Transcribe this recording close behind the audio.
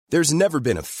There's never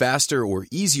been a faster or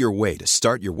easier way to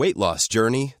start your weight loss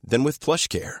journey than with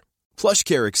PlushCare.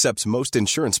 PlushCare accepts most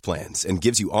insurance plans and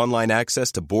gives you online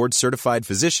access to board-certified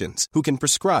physicians who can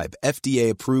prescribe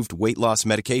FDA-approved weight loss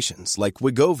medications like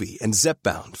Wegovy and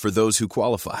Zepbound for those who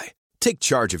qualify. Take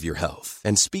charge of your health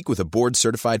and speak with a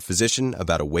board-certified physician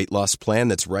about a weight loss plan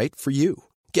that's right for you.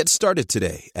 Get started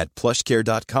today at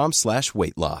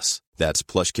plushcare.com/weight-loss. That's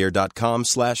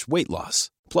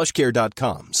plushcare.com/weight-loss.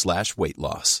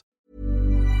 plushcare.com/weight-loss.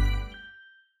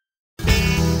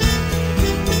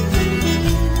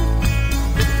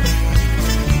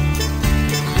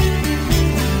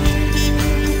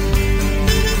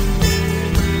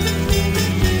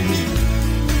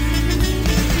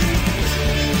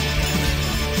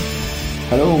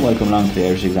 Hello and welcome along to the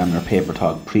Irish Examiner Paper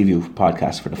Talk preview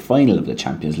podcast for the final of the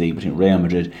Champions League between Real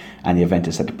Madrid and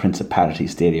Juventus at the Principality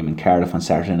Stadium in Cardiff on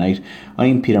Saturday night.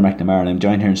 I'm Peter McNamara and I'm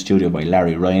joined here in studio by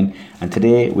Larry Ryan, and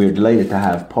today we're delighted to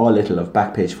have Paul Little of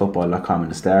BackpageFootball.com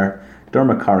and The Star,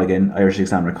 Dermot Corrigan, Irish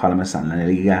Examiner columnist on La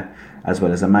Liga, as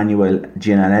well as Emanuele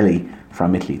Giannelli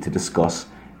from Italy to discuss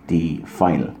the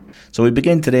final. So we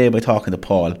begin today by talking to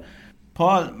Paul.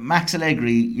 Paul, Max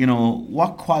Allegri,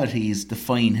 what qualities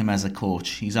define him as a coach?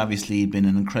 He's obviously been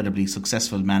an incredibly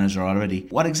successful manager already.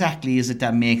 What exactly is it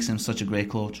that makes him such a great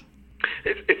coach?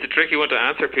 It's a tricky one to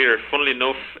answer, Peter. Funnily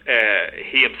enough,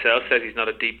 he himself says he's not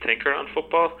a deep thinker on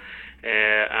football.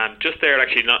 And just there,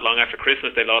 actually, not long after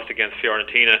Christmas, they lost against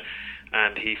Fiorentina,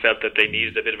 and he felt that they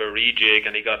needed a bit of a rejig,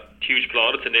 and he got huge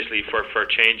plaudits initially for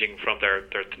changing from their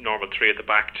normal three at the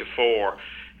back to four.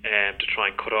 To try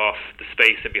and cut off the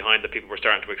space in behind that people were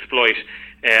starting to exploit,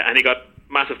 and he got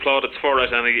massive plaudits for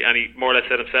it. And he more or less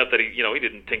said himself that he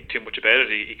didn't think too much about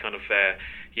it. He kind of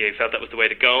he felt that was the way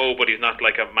to go, but he's not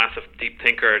like a massive deep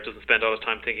thinker. Doesn't spend all his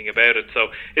time thinking about it.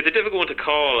 So it's a difficult one to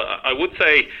call. I would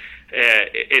say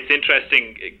it's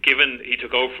interesting, given he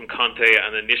took over from Conte,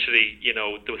 and initially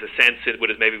there was a sense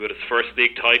with his first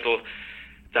league title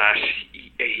that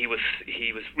he was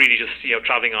really just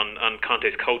travelling on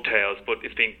Conte's coattails, but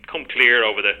it's become clear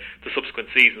over the subsequent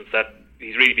seasons that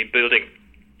he's really been building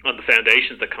on the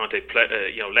foundations that Conte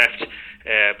left,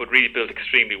 but really built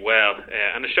extremely well,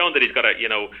 and it's shown that he's got a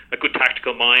good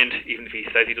tactical mind, even if he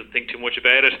says he doesn't think too much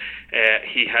about it.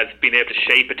 He has been able to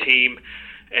shape a team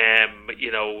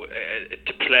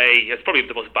to play. It's probably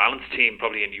the most balanced team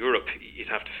probably in Europe, you'd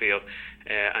have to feel.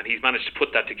 And he's managed to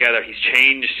put that together. He's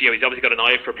changed, he's obviously got an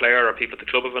eye for a player, or people at the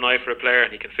club have an eye for a player,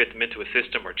 and he can fit them into a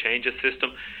system or change a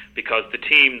system, because the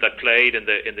team that played in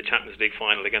the Champions League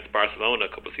final against Barcelona a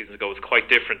couple of seasons ago was quite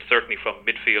different, certainly from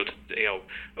midfield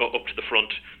up to the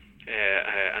front.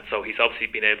 And so he's obviously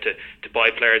been able to buy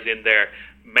players in there,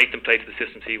 make them play to the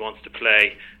systems he wants to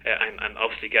play, and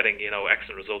obviously getting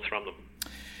excellent results from them.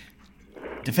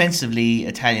 Defensively,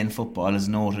 Italian football is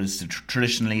noted as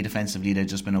traditionally defensively they've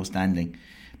just been outstanding.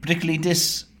 Particularly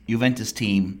this Juventus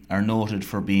team are noted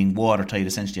for being watertight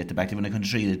essentially at the back. They've only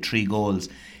conceded 3 goals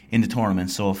in the tournament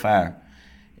so far.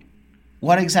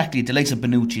 What exactly, the likes of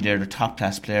Bonucci, they're the top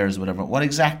class players, whatever. What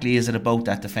exactly is it about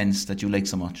that defence that you like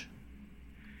so much?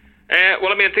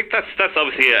 Well, I think that's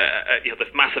obviously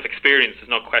there's massive experience. There's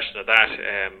no question of that.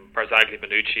 Barzagli,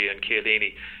 Bonucci, and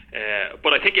Chiellini.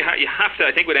 But I think you have to.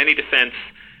 I think with any defence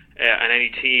and any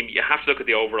team, you have to look at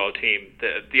the overall team.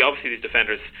 Obviously these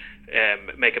defenders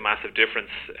make a massive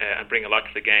difference and bring a lot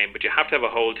to the game. But you have to have a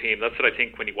whole team. That's what I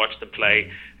think when you watch them play.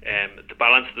 The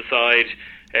balance of the side.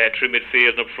 Through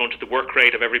midfield and up front, the work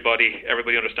rate of everybody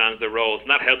understands their roles, and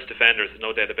that helps defenders, there's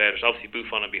no doubt about it. Obviously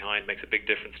Buffon and behind makes a big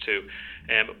difference too,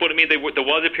 but there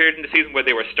was a period in the season where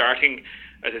they were starting,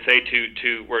 as I say,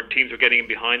 to where teams were getting in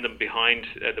behind them, behind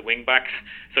the wing backs.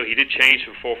 So he did change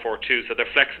from 4-4-2. So they're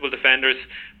flexible defenders.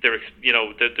 There's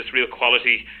real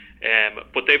quality.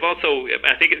 But they've also,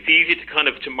 I think it's easy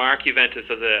to mark Juventus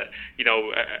as a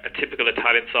typical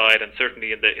Italian side, and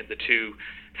certainly in the 2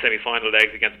 semi-final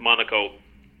legs against Monaco,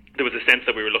 there was a sense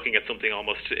that we were looking at something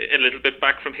almost a little bit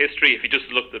back from history if you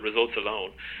just look at the results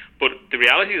alone. But the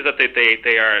reality is that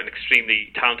they are an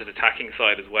extremely talented attacking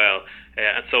side as well,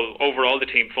 and so overall the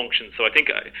team functions. So I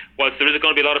think whilst there is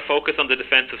going to be a lot of focus on the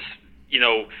defensive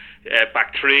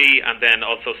back three, and then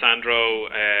also Sandro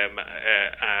and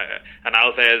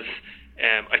Alves,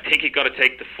 I think you've got to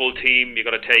take the full team. You've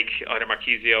got to take either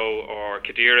Marchisio or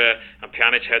Khedira and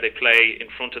Pjanic, how they play in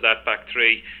front of that back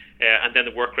three, and then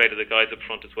the work rate of the guys up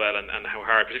front as well, and how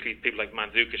hard, particularly people like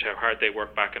Mandzukic, how hard they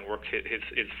work back and work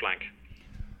his flank.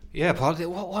 Yeah, Paul,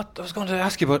 what I was going to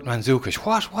ask you about Mandzukic.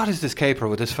 What is this caper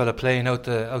with this fella playing out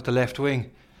the left wing?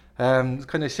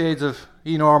 Kind of shades of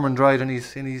Ian Ormond right in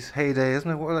his heyday, isn't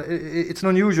it? Well, it's an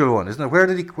unusual one, isn't it?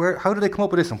 How did they come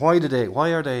up with this, and why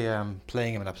are they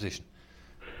playing him in that position?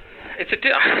 It's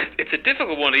a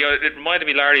difficult one. It reminded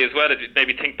me, Larry, as well. That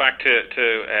maybe think back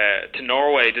to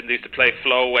Norway. Didn't they used to play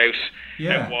flow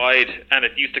out wide, and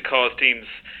it used to cause teams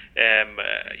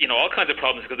all kinds of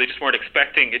problems because they just weren't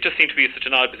expecting. It just seemed to be such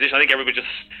an odd position. I think everybody just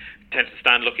tends to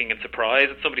stand looking in surprise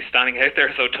at somebody standing out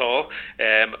there so tall.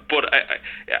 But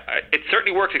it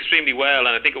certainly works extremely well,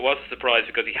 and I think it was a surprise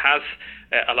because he has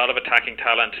a lot of attacking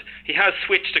talent. He has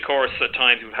switched, of course, at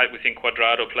times. We've seen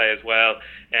Cuadrado play as well.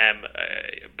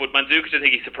 But Mandzukic, I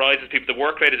think he surprises people. The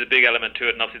work rate is a big element to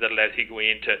it, and obviously that allows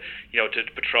Higuain to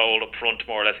patrol up front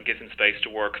more or less and gives him space to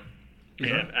work.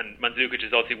 And Mandzukic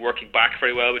is also working back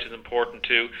very well, which is important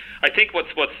too. I think what's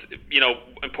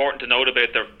important to note about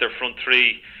their front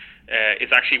three is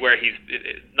actually where he's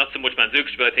not so much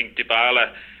Mandzukic, but I think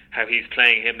Dybala, how he's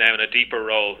playing him now in a deeper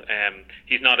role.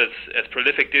 He's not as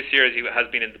prolific this year as he has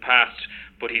been in the past,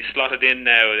 but he's slotted in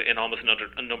now in almost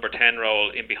a number 10 role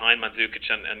in behind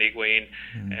Mandzukic and Higuain,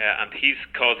 and he's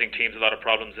causing teams a lot of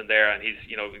problems in there, and he's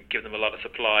giving them a lot of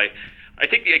supply. I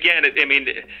think again,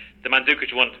 the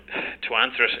Mandzukic one, to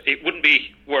answer it wouldn't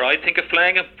be where I think of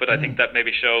playing him, but I think that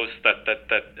maybe shows that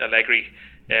Allegri,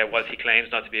 whilst he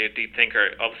claims not to be a deep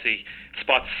thinker, obviously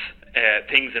spots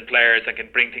things in players and can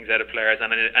bring things out of players,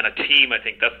 and a team. I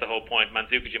think that's the whole point.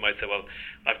 Mandzukic, you might say, well,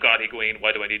 I've got Higuain,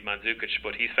 why do I need Mandzukic?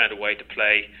 But he's found a way to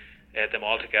play them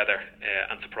all together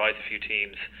and surprise a few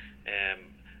teams.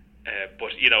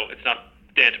 But it's not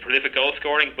down to prolific goal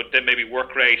scoring, but then maybe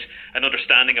work rate, an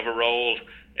understanding of a role,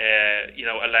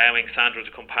 allowing Sandro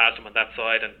to come past him on that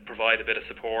side and provide a bit of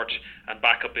support and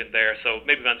backup in there. So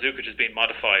maybe Mandzukic has been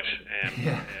modified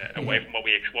away from what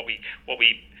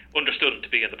we understood him to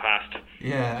be in the past.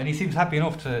 Yeah, and he seems happy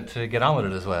enough to get on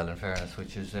with it as well, in fairness,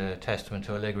 which is a testament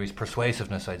to Allegri's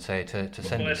persuasiveness, I'd say, to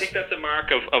send. Well, I think that's a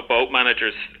mark of both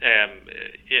managers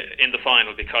in the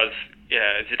final, because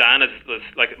Zidane is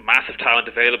like massive talent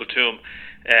available to him.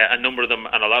 A number of them,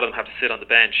 and a lot of them, have to sit on the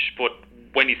bench. But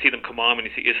when you see them come on, when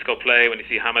you see Isco play, when you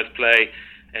see James play,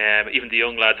 even the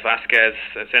young lads, Vasquez,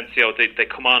 Asensio, they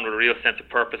come on with a real sense of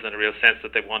purpose and a real sense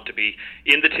that they want to be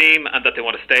in the team and that they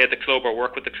want to stay at the club or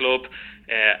work with the club.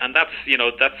 And that's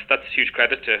huge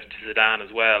credit to Zidane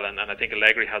as well. And I think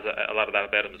Allegri has a lot of that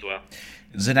about him as well.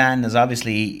 Zidane is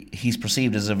obviously, he's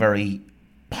perceived as a very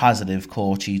positive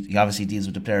coach. He obviously deals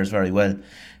with the players very well.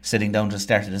 Sitting down to the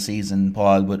start of the season,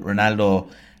 Paul, with Ronaldo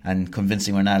and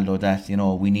convincing Ronaldo that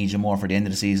we need you more for the end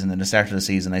of the season than the start of the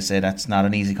season. I say that's not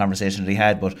an easy conversation that he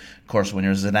had, but of course when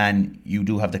you're Zidane, you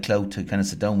do have the clout to kind of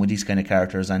sit down with these kind of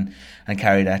characters and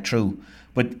carry that through.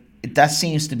 But that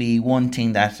seems to be one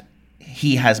thing that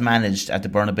he has managed at the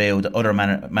Bernabeu that other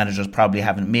managers probably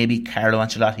haven't. Maybe Carlo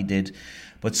Ancelotti did,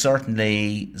 but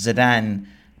certainly Zidane,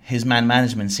 his man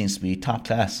management seems to be top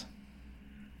class.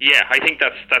 Yeah, I think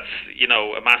that's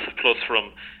a massive plus for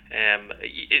him.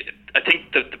 I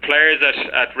think the players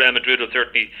at Real Madrid will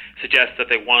certainly suggest that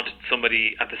they wanted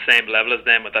somebody at the same level as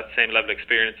them, with that same level of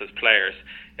experience as players.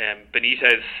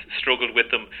 Benitez struggled with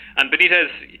them, and Benitez,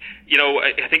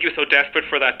 I think he was so desperate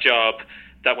for that job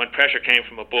that when pressure came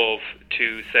from above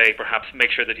to say perhaps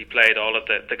make sure that he played all of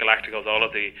the Galacticos, all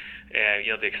of the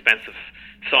the expensive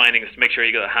signings, to make sure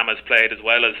he got James played as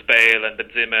well as Bale and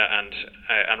Benzema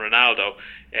and Ronaldo.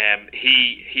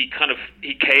 He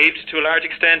caved to a large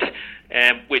extent,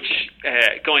 which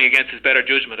going against his better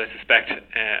judgment, I suspect,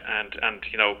 and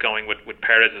going with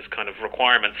Perez's kind of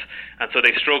requirements, and so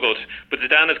they struggled. But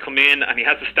Zidane has come in and he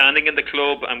has the standing in the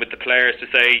club and with the players to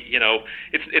say,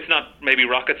 it's not maybe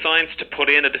rocket science to put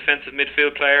in a defensive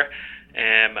midfield player.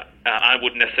 I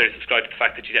wouldn't necessarily subscribe to the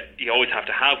fact that you always have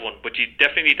to have one, but you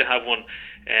definitely need to have one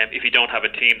if you don't have a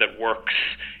team that works,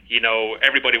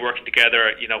 everybody working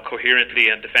together, coherently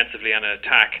and defensively and in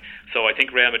attack. So I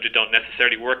think Real Madrid don't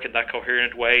necessarily work in that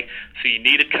coherent way. So you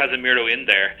needed Casemiro in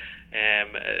there.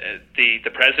 The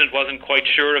president wasn't quite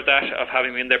sure of that, of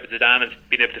having him in there, but Zidane has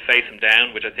been able to face him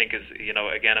down, which I think is,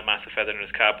 again, a massive feather in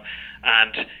his cap.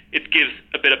 And it gives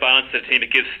a bit of balance to the team.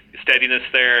 It gives steadiness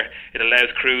there. It allows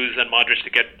Kroos and Modric to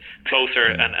get closer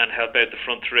and help out the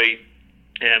front three.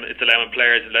 It's allowing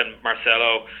players, letting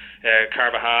Marcelo,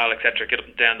 Carvajal, etc., get up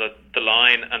and down the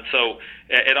line. And so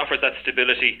it offers that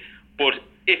stability. But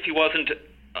if he wasn't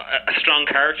a strong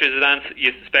character, Zidane,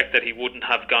 you suspect that he wouldn't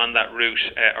have gone that route,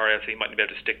 or else he mightn't be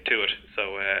able to stick to it.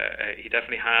 So he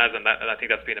definitely has, and I think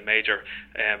that's been a major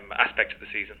aspect of the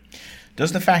season.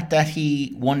 Does the fact that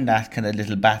he won that kind of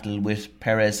little battle with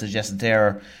Perez suggest that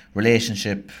their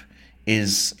relationship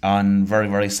is on very,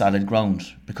 very solid ground,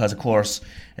 because of course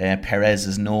Perez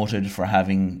is noted for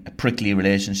having a prickly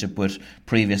relationship with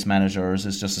previous managers.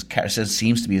 It's just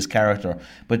seems to be his character.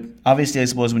 But obviously, I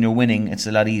suppose when you're winning, it's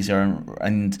a lot easier,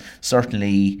 and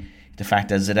certainly the fact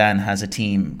that Zidane has a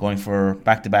team going for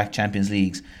back-to-back Champions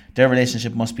Leagues, their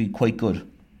relationship must be quite good.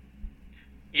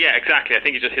 Yeah, exactly. I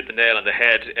think you just hit the nail on the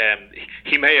head.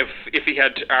 He may have, if he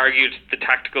had argued the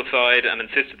tactical side and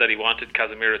insisted that he wanted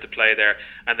Casemiro to play there,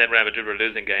 and then Real Madrid were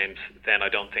losing games, then I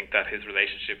don't think that his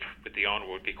relationship with the owner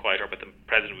would be quite, or with the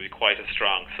president would be quite as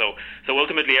strong. So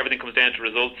ultimately everything comes down to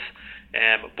results.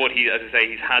 But he, as I say,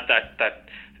 he's had that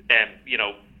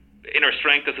inner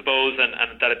strength, I suppose,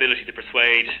 and that ability to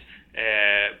persuade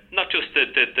not just the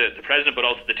president but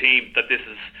also the team that this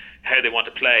is how they want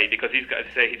to play, because he's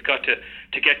got to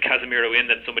get Casemiro in,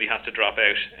 then somebody has to drop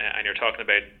out, and you're talking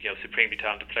about supremely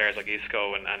talented players like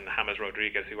Isco and James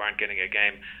Rodriguez, who aren't getting a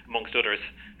game amongst others.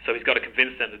 So he's got to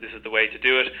convince them that this is the way to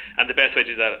do it, and the best way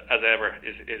to do that, as ever,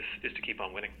 is to keep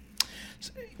on winning.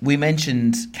 We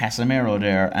mentioned Casemiro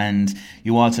there, and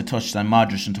you also touched on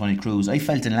Modric and Toni Kroos. I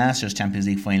felt in last year's Champions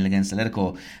League final against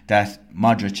Atletico that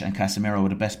Modric and Casemiro were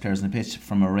the best players on the pitch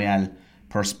from a Real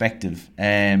perspective.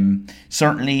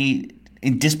 Certainly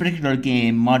in this particular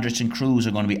game, Modric and Kroos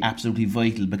are going to be absolutely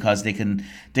vital, because they can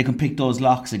pick those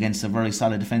locks against a very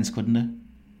solid defence, couldn't they?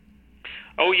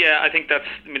 Oh yeah, I think that's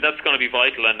going to be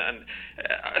vital, and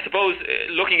I suppose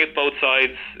looking at both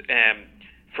sides,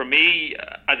 for me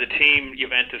as a team,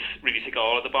 Juventus really tick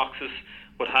all of the boxes.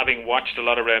 But having watched a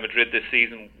lot of Real Madrid this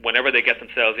season, whenever they get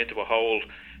themselves into a hole,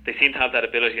 they seem to have that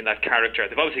ability and that character.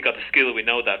 They've obviously got the skill, we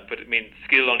know that, but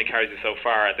skill only carries you so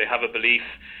far. They have a belief,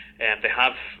 they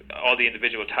have all the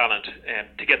individual talent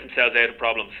to get themselves out of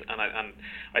problems, and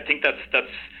I think that's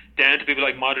down to people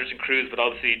like Modric and Kroos, but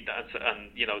obviously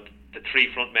the three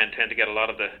front men tend to get a lot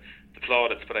of the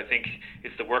plaudits, but I think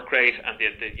it's the work rate and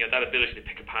that ability to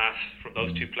pick a pass from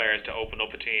those two players to open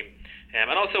up a team. And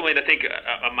also, I think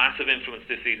a massive influence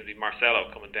this season is Marcelo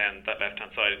coming down that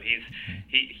left-hand side. And he's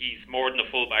more than a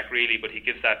fullback, really, but he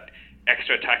gives that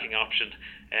extra attacking option.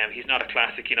 He's not a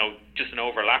classic, just an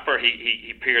overlapper.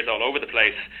 He peers all over the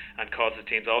place and causes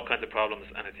teams all kinds of problems.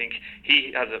 And I think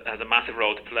he has a massive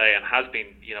role to play, and has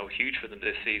been, huge for them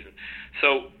this season.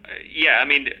 So,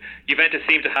 Juventus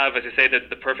seem to have, as I say,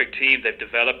 the perfect team. They've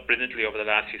developed brilliantly over the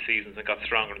last few seasons and got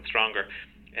stronger and stronger.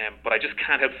 But I just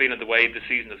can't help feeling the way the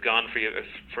season has gone for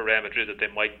Real Madrid, that they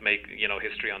might make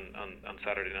history on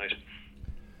Saturday night.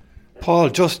 Paul,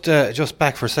 just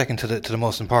back for a second to the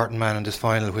most important man in this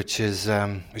final, which is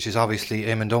obviously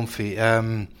Eamon Dunphy.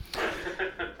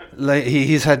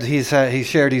 He's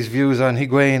shared his views on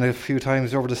Higuain a few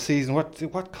times over the season. What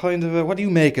do you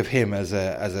make of him as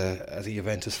a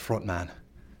Juventus front man?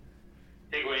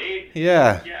 Higuain?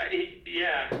 Yeah.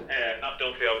 Not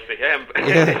Dunphy, obviously.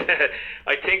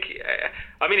 I think,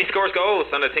 he scores goals,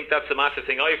 and I think that's a massive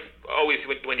thing. I've always,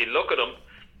 when you look at him,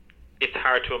 it's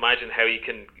hard to imagine how he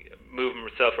can move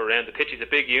himself around the pitch. He's a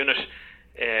big unit.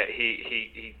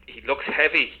 He looks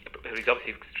heavy. He's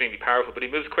obviously extremely powerful, but he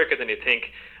moves quicker than you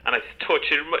think. And his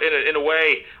touch, in a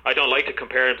way, I don't like to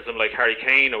compare him to someone like Harry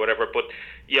Kane or whatever, but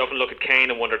you often look at Kane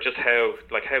and wonder just how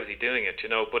is he doing it,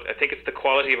 But I think it's the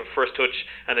quality of a first touch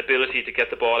and ability to get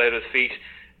the ball out of his feet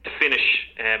to finish,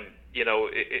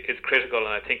 is critical. And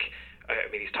I think,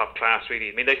 he's top class,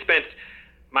 really. They spent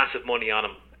massive money on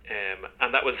him.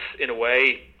 And that was, in a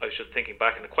way, I was just thinking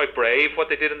back, and quite brave what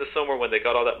they did in the summer when they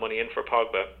got all that money in for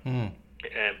Pogba.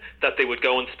 That they would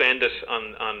go and spend it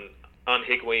on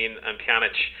Higuain and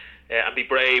Pjanic, and be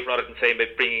brave rather than say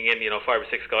bringing in 5 or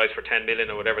 6 guys for 10 million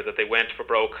or whatever, that they went for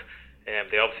broke.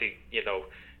 They obviously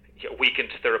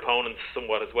weakened their opponents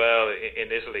somewhat as well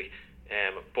in Italy.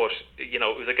 But it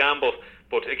was a gamble.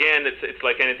 But again, it's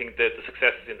like anything. The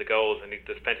success is in the goals, and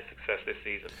there's plenty of success this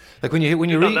season. Like when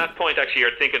you on that point, actually,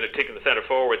 you're thinking of taking the centre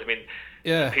forwards.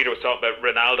 Peter was talking about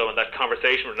Ronaldo and that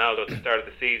conversation with Ronaldo at the start of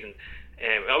the season.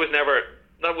 I was never,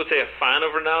 I would say, a fan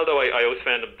of Ronaldo. I always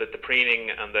found the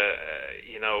preening and that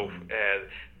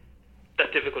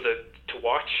difficult to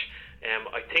watch.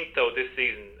 I think though this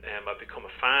season I've become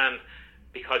a fan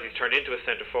because he's turned into a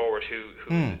centre forward who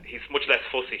he's much less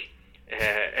fussy.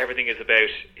 Everything is about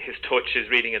his touch, his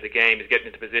reading of the game, his getting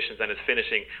into positions, and his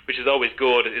finishing, which is always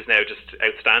good, is now just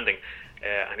outstanding.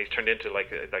 And he's turned into like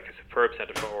a superb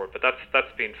centre forward. But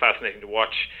that's been fascinating to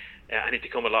watch. and he's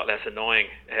become a lot less annoying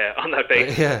on that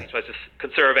basis. He tries to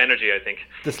conserve energy, I think.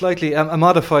 The slightly a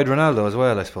modified Ronaldo as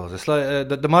well, I suppose.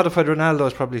 The modified Ronaldo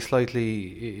is probably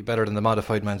slightly better than the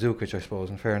modified Mandzukic, I suppose,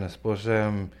 in fairness. But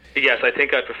yes, I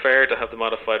think I prefer to have the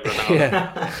modified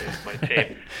Ronaldo in my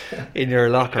team. In your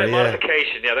locker,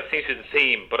 modification, that seems to be the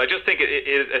theme. But I just think it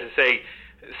is, as I say,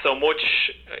 so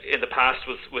much in the past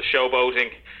was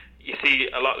showboating. You see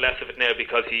a lot less of it now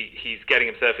because he's getting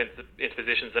himself into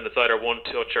positions, and it's either one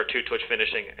touch or two touch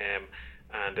finishing,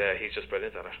 and he's just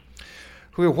brilliant at it.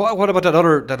 What about that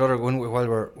other one?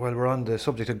 While we're on the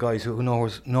subject of guys who know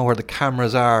where the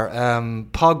cameras are,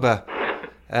 Pogba.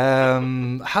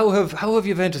 How have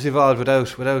Juventus evolved without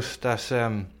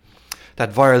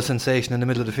that viral sensation in the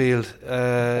middle of the field?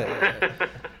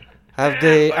 I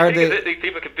think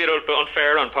people could be a little bit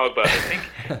unfair on Pogba. I think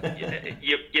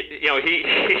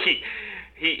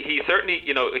he certainly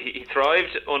he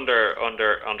thrived under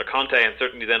Conte, and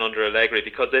certainly then under Allegri,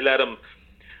 because they let him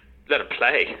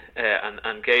play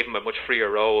and gave him a much freer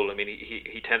role. I mean,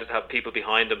 he tended to have people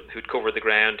behind him who'd cover the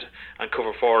ground and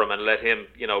cover for him, and let him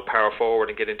power forward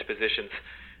and get into positions.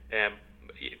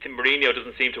 Mourinho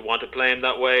doesn't seem to want to play him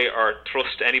that way, or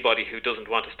trust anybody who doesn't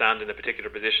want to stand in a particular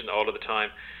position all of the time.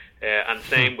 And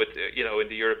same with in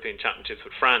the European Championships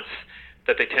with France,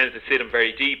 that they tended to sit him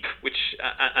very deep,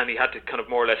 and he had to kind of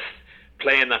more or less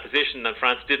play in that position. And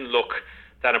France didn't look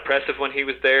that impressive when he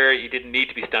was there. He didn't need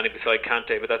to be standing beside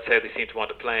Kante, but that's how they seem to want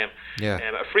to play him.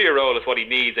 A freer role is what he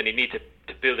needs, and he needs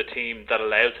to build a team that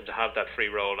allows him to have that free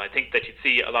role. And I think that you'd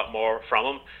see a lot more from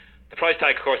him. The price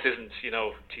tag, of course, isn't,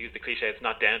 to use the cliche, it's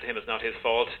not down to him, it's not his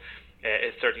fault.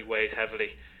 It certainly weighs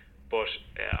heavily. But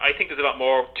I think there's a lot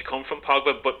more to come from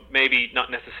Pogba, but maybe not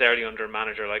necessarily under a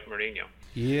manager like Mourinho.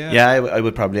 I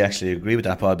would probably actually agree with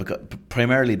that, Paul,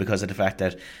 primarily because of the fact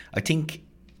that I think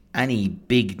any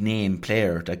big name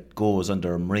player that goes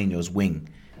under Mourinho's wing,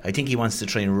 I think he wants to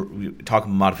try and talk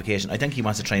about modification. I think he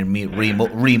wants to try and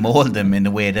remold them in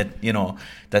a way that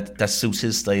that suits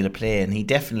his style of play. And he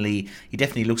definitely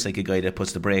looks like a guy that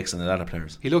puts the brakes on a lot of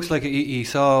players. He looks like he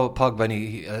saw Pogba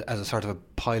as a sort of a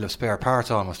pile of spare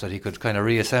parts almost, that he could kind of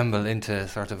reassemble into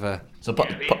sort of a. So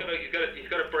he's got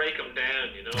to break him down,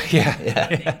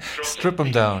 Strip him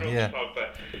down,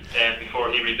 Pogba,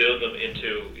 before he rebuilds him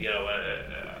into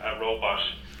a robot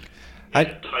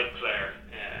type player.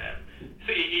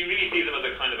 So he really sees him as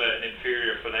a kind of an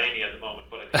inferior Fellaini at the moment,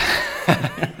 but I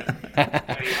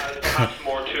think he has perhaps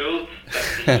more tools that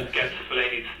he just gets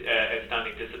Fellaini's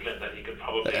outstanding discipline, that he could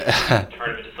probably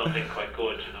turn him into something quite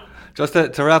good. Just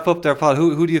to wrap up there, Paul,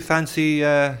 who do you fancy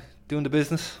doing the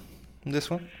business in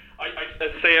this one? As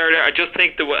I say earlier, I just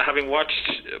think that having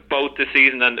watched both this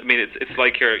season, and I mean it's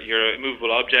like you're a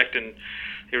immovable object and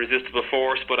irresistible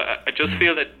force, but I just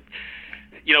feel that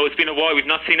it's been a while. We've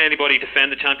not seen anybody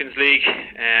defend the Champions League.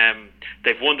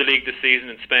 They've won the league this season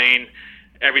in Spain.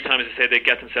 Every time, as I say, they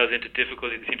get themselves into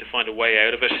difficulty, they seem to find a way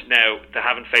out of it. Now, they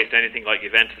haven't faced anything like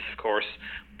Juventus, of course,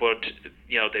 but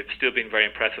they've still been very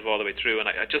impressive all the way through. And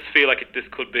I just feel like this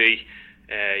could be,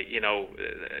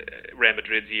 Real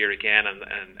Madrid's year again, and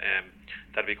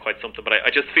that'd be quite something. But I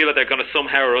just feel that they're going to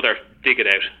somehow or other dig it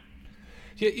out.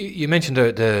 You mentioned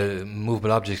the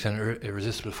movable object and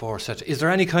irresistible force. Is there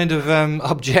any kind of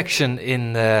objection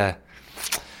in the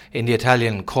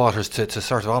Italian quarters to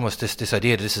sort of almost this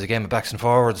idea that this is a game of backs and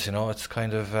forwards? It's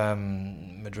kind of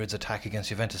Madrid's attack against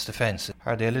Juventus' defence.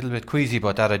 Are they a little bit queasy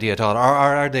about that idea at all, or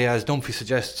are they, as Dunphy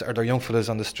suggests, are there young fellas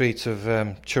on the streets of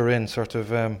Turin sort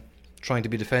of trying to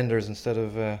be defenders instead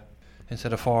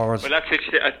of forwards? Well, actually,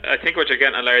 I think what you're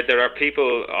getting at, Larry, there are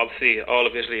people, obviously, all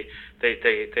of Italy,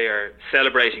 they are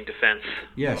celebrating defence.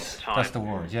 Yes, that's the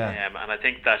word, and I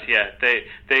think that,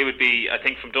 they would be, I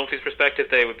think from Dunphy's perspective,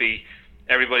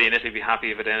 everybody in Italy would be happy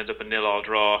if it ended up a 0-0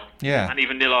 draw. And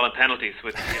even 0-0 in penalties,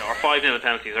 with or 5-0 in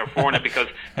penalties, or 4-0, because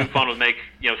Buffon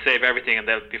will save everything, and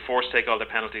they'll be forced to take all their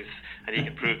penalties, and he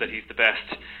can prove that he's the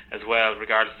best as well,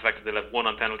 regardless of the fact that they'll have won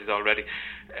on penalties already.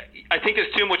 I think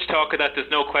there's too much talk of that.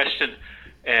 There's no question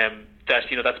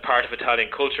that that's part of Italian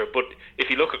culture. But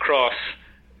if you look across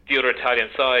the other Italian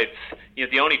sides,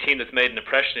 the only team that's made an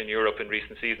impression in Europe in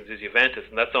recent seasons is Juventus,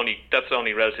 and that's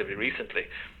only relatively recently.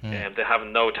 They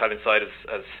haven't. No Italian side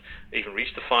has even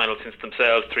reached the final since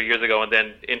themselves 3 years ago, and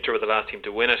then Inter were the last team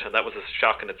to win it, and that was a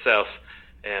shock in itself,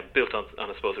 built on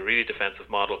I suppose a really defensive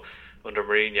model under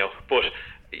Mourinho. But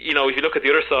if you look at the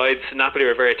other sides, Napoli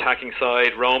are a very attacking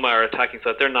side, Roma are an attacking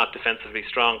side. They're not defensively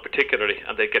strong particularly,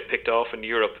 and they get picked off in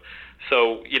Europe.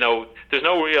 So, there's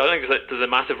no real, I think there's a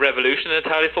massive revolution in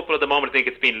Italian football at the moment. I think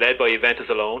it's being led by Juventus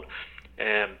alone.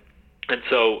 And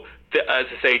so as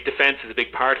I say, defence is a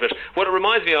big part of it. What it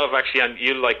reminds me of, actually, and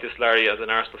you'll like this, Larry, as an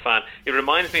Arsenal fan, it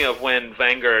reminds me of when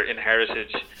Wenger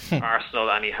inherited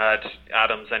Arsenal, and he had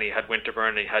Adams, and he had Winterburn,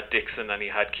 and he had Dixon, and he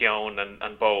had Keown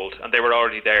and Bold, and they were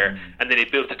already there. And then he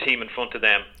built a team in front of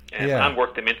them and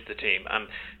worked them into the team. And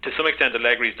to some extent,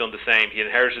 Allegri's done the same. He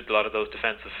inherited a lot of those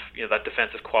that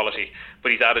defensive quality,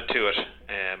 but he's added to it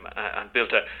and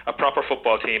built a proper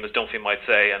football team, as Dunphy might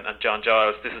say. And John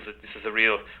Giles, this is a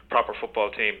real proper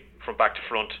football team from back to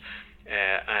front,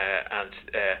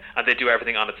 and they do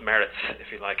everything on its merits,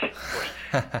 if you like.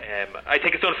 But I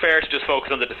think it's unfair to just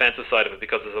focus on the defensive side of it,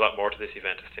 because there's a lot more to this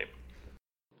Juventus team.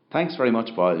 Thanks very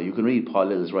much, Paul. You can read Paul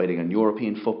Little's writing on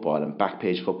European football on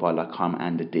backpagefootball.com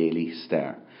and the Daily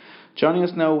Star. Joining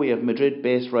us now, we have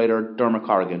Madrid-based writer Dermot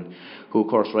Corrigan, who of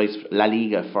course writes La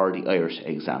Liga for the Irish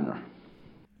Examiner.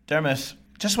 Dermot,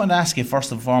 just want to ask you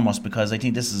first and foremost, because I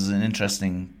think this is an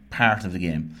interesting part of the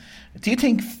game. Do you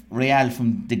think Real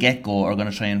from the get-go are going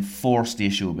to try and force the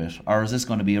issue a bit, or is this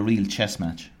going to be a real chess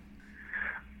match?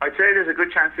 I'd say there's a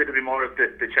good chance it'll be more of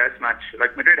the chess match.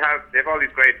 Like Madrid they've all these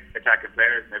great attacking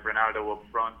players, and they've Ronaldo up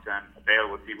front, and Bale,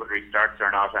 will see whether he starts or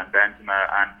not, and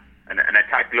Benzema, and an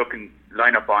attack-looking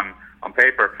lineup on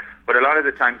paper. But a lot of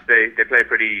the times they play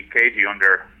pretty cagey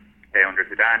under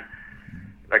Zidane.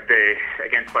 Like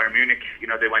against Bayern Munich,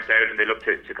 they went out and they looked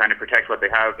to kind of protect what they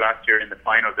have. Last year in the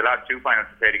finals, the last two finals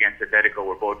they played against Atletico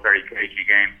were both very cagey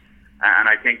games. And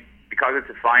I think because it's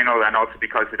a final, and also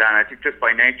because Zidane, I think just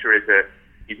by nature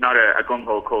he's not a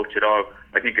gung-ho coach at all.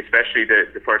 I think especially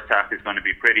the first half is going to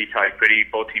be pretty tight,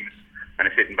 both teams kind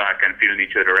of sitting back and feeling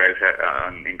each other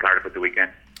out in Cardiff at the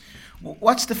weekend.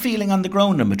 What's the feeling on the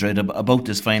ground in Madrid about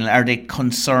this final? Are they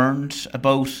concerned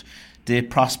about the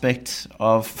prospect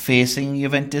of facing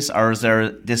Juventus, or is there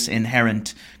this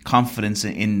inherent confidence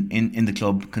in the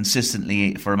club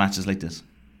consistently for matches like this?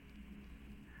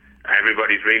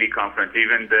 Everybody's really confident.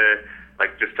 Even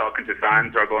just talking to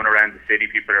fans or going around the city,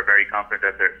 people are very confident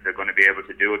that they're going to be able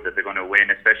to do it, that they're going to win,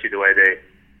 especially the way they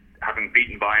having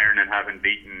beaten Bayern and having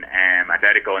beaten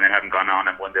Atletico and then having gone on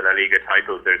and won the La Liga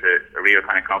title. There's a real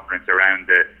kind of confidence around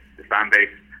the fan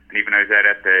base. And even I was out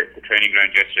at the training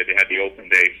ground yesterday, they had the open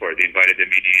day they invited the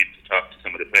media in to talk to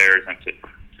some of the players and to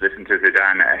listen to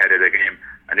Zidane ahead of the game,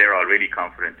 and they're all really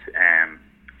confident.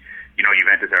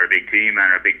 Juventus are a big team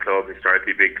and a big club,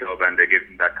 historically big club, and they give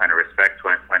them that kind of respect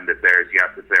when the players, you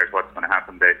ask the players what's going to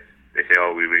happen, they say,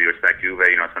 we really respect Juve,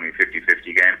 it's only a 50-50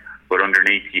 game. But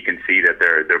underneath you can see that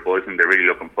they're buzzing, they're really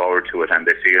looking forward to it, and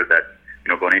they feel that,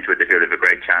 going into it, they feel they have a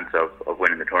great chance of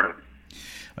winning the tournament.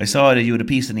 I saw that you had a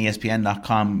piece on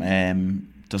ESPN.com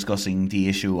discussing the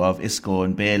issue of Isco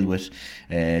and Bale with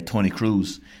Toni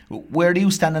Kroos. Where do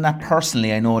you stand on that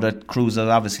personally? I know that Kroos is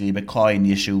obviously a bit coy in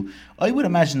the issue. I would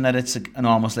imagine that it's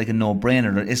almost like a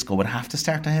no-brainer that Isco would have to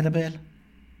start ahead of Bale.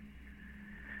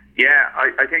 Yeah,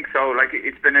 I think so. Like,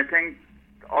 it's been a thing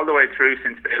all the way through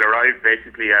since Bale arrived.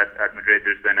 Basically at Madrid,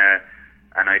 there's been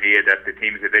an idea that the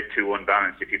team is a bit too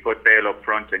unbalanced. If you put Bale up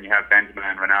front and you have Benzema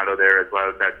and Ronaldo there as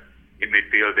well, that in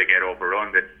midfield they get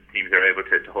overrun, that teams are able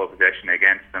to hold possession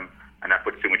against them, and that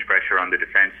puts too much pressure on the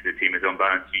defence. The team is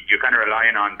unbalanced. You're kind of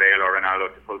relying on Bale or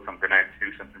Ronaldo to pull something out, to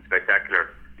do something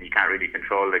spectacular, and you can't really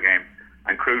control the game.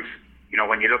 And Kroos,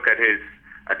 when you look at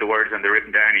the words and they're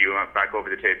written down, you went back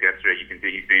over the tape yesterday, you can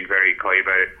see he's being very coy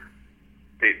about it.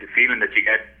 The feeling that you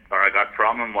get, or I got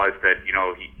from him, was that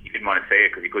he didn't want to say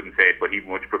it because he couldn't say it, but he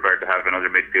much preferred to have another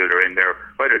midfielder in there,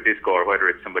 whether it's Isco or whether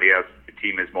it's somebody else. The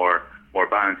team is more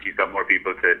balanced. He's got more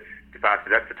people to pass.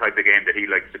 So that's the type of game that he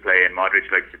likes to play, and Modric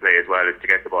likes to play as well, is to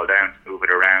get the ball down, to move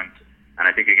it around. And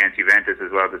I think against Juventus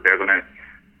as well, because they're going to,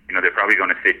 they're probably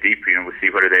going to sit deep. We'll see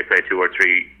whether they play 2 or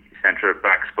 3 centre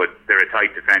backs, but they're a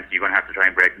tight defence. You're going to have to try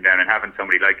and break them down. And having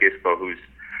somebody like Isco, who's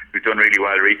done really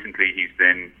well recently, he's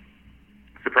been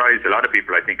surprised a lot of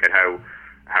people, I think, at how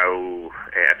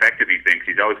effective he's been.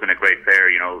 Because he's always been a great player.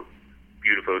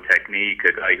 Beautiful technique,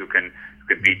 a guy who can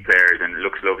beat players and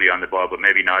looks lovely on the ball, but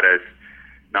maybe not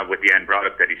with the end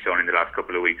product that he's shown in the last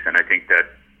couple of weeks. And I think that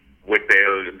with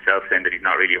Bale himself saying that he's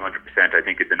not really 100%, I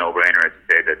think it's a no-brainer, as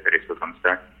you say, that Isco comes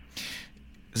start.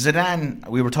 Zidane,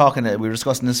 we were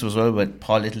discussing this as well with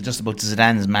Paul Little, just about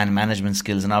Zidane's man management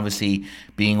skills, and obviously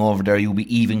being over there, you'll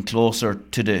be even closer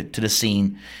to the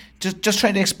scene. Just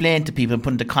try to explain to people and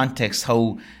put into context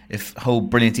how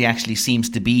brilliant he actually seems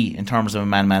to be in terms of a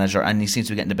man manager, and he seems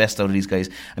to be getting the best out of these guys.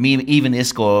 I mean, even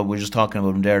Isco, we were just talking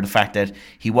about him there, the fact that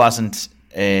he wasn't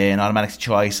an automatic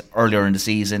choice earlier in the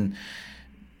season.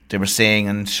 They were saying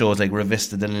on shows like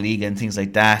Revista de la Liga and things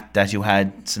like that you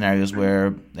had scenarios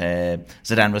where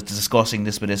Zidane was discussing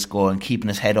this with Isco and keeping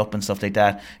his head up and stuff like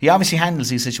that. He obviously handles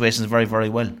these situations very, very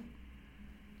well.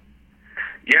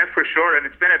 Yeah, for sure, and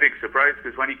it's been a big surprise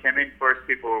because when he came in first,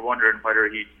 people were wondering whether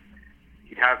he'd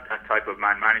have that type of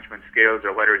man management skills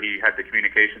or whether he had the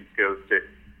communication skills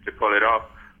to pull it off.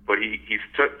 But he's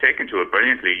taken to it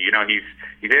brilliantly. You know,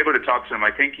 he's able to talk to them.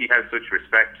 I think he has such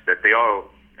respect that they all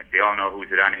know who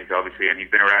Zidane is, obviously, and he's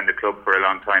been around the club for a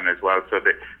long time as well, so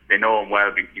they know him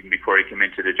well even before he came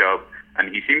into the job.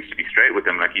 And he seems to be straight with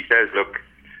them. Like he says, look,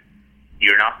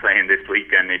 you're not playing this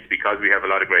weekend. It's because we have a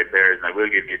lot of great players, and I will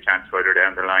give you a chance further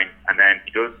down the line. And then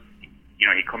he does, you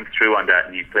know, he comes through on that,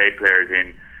 and he's played players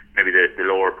in maybe the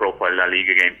lower profile La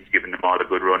Liga games. He's given them all a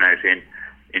good run out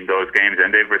in those games,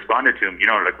 and they've responded to him. You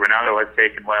know, like Ronaldo has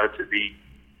taken well to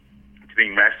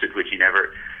being rested, which he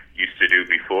never used to do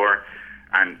before.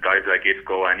 And guys like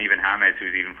Isco and even James,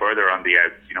 who's even further on the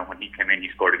outs, you know, when he came in, he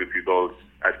scored a good few goals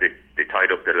as they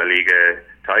tied up the La Liga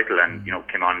title, and you know,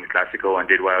 came on in the Clásico and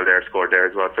did well there, scored there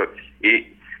as well. So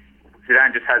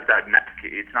Zidane just has that knack.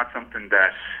 It's not something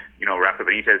that, you know, Rafa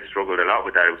Benitez struggled a lot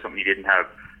with that. It was something he didn't have.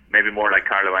 Maybe more like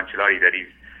Carlo Ancelotti, that he's,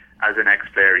 as an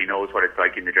ex-player, he knows what it's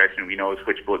like in the dressing room. He knows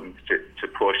which buttons to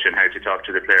push and how to talk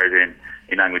to the players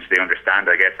in language they understand,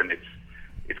 I guess. And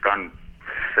it's gone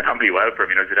phenomenally well for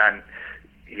him. You know, Zidane,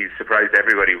 he's surprised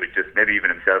everybody with just, maybe even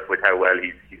himself, with how well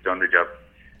he's done the job.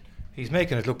 He's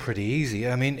making it look pretty easy.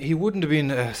 I mean, he wouldn't have been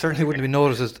certainly wouldn't have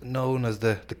been known as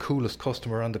the coolest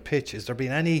customer on the pitch. Has there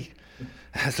been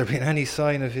any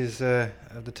sign of his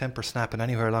of the temper snapping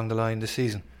anywhere along the line this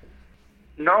season?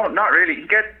 No, not really. He's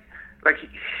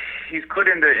good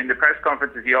in the press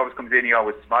conferences. He always comes in. He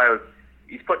always smiles.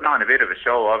 He's putting on a bit of a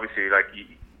show. Obviously, like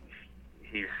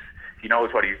he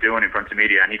knows what he's doing in front of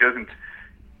media, and he doesn't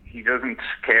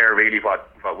care really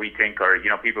what we think, or, you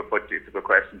know, people put difficult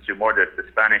questions to. More the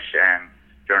Spanish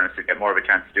journalists get more of a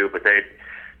chance to do it, but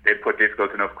they put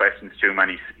difficult enough questions to him,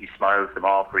 and he smiles them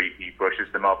off, or he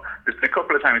brushes them off. There's been a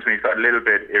couple of times when he's got a little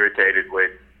bit irritated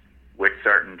with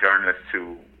certain journalists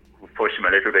who push him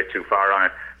a little bit too far on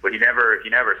it, but he never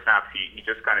snaps. He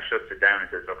just kind of shuts it down and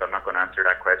says, look, I'm not going to answer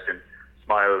that question,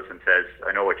 smiles and says,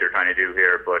 I know what you're trying to do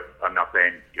here, but I'm not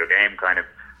playing your game, kind of.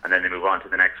 And then they move on to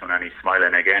the next one, and he's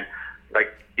smiling again.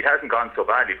 Like, it hasn't gone so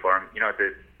badly for him. You know,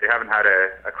 they haven't had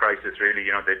a crisis, really.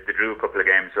 You know, they drew a couple of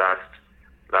games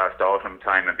last autumn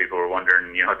time, and people were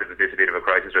wondering, you know, is this a bit of a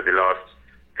crisis, or they lost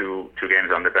two games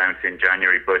on the bounce in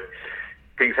January. But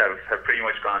things have pretty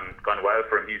much gone well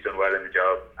for him. He's done well in the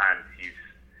job, and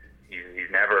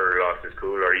he's never lost his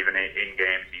cool, or even in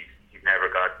games he's never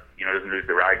got, you know, doesn't lose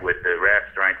the rag with the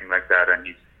refs or anything like that. And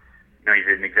he's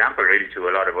an example really to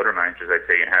a lot of other managers, I'd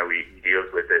say, in how he deals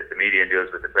with the media and deals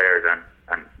with the players,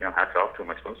 and you know, hats off to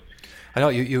him, I suppose. I know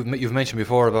you've mentioned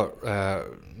before about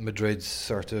Madrid's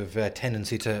sort of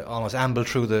tendency to almost amble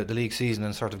through the league season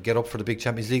and sort of get up for the big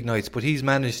Champions League nights, but he's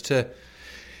managed to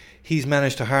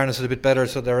harness it a bit better,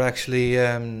 so they're actually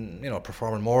you know,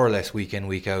 performing more or less week in,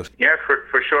 week out. Yeah,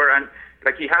 for sure. And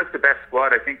like, he has the best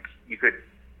squad. I think he's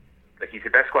the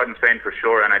best squad in Spain for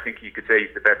sure, and I think you could say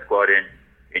he's the best squad in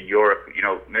Europe. You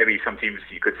know, maybe some teams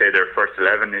you could say their first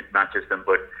 11 it matches them,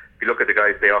 but if you look at the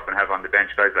guys they often have on the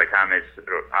bench, guys like James,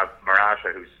 or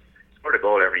Morata, who's scored a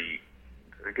goal every,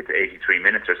 I think it's 83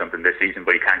 minutes or something this season,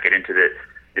 but he can't get into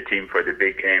the team for the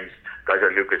big games. Guys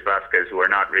like Lucas Vázquez, who are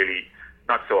not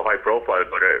so high profile,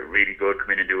 but are really good,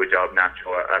 come in and do a job,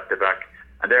 Nacho at the back,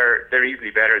 and they're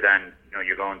easily better than, you know,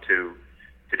 you're going to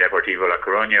Deportivo La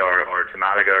Coruña or to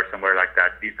Malaga or somewhere like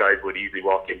that. These guys would easily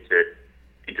walk into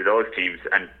those teams,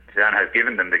 and Zidane has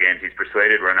given them the games. He's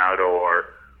persuaded Ronaldo or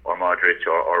Modric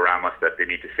or Ramos that they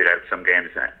need to sit out some games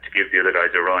to give the other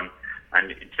guys a run.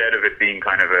 And instead of it being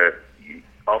kind of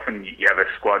often you have a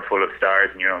squad full of stars,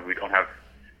 and, you know,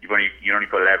 you only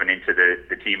put 11 into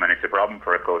the team, and it's a problem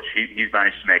for a coach. He's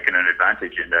managed to make it an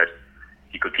advantage in that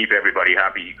he could keep everybody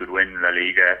happy. He could win La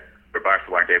Liga, where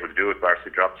Barca weren't able to do it. Barca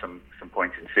dropped some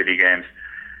points in city games.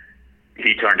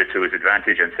 He turned it to his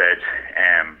advantage and said,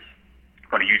 I'm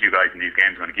going to use you guys in these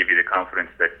games. I'm going to give you the confidence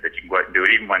that you can go out and do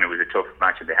it. Even when it was a tough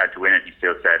match and they had to win it, he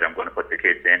still said, I'm going to put the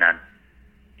kids in. And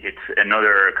it's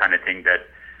another kind of thing that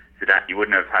you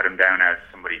wouldn't have had him down as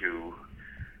somebody who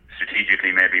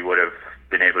strategically maybe would have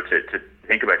been able to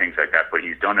think about things like that, but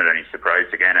he's done it, and he's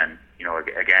surprised again. And, you know,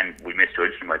 again, we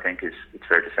misjudged him, I think it's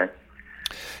fair to say.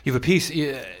 You have a piece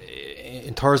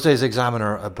in Thursday's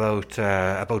Examiner about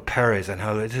Perez, and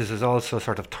how this has also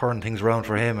sort of turned things around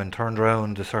for him and turned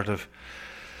around the sort of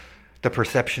the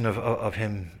perception of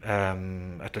him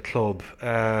at the club.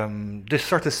 This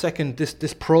sort of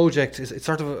this project it's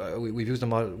sort of we've used the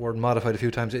word modified a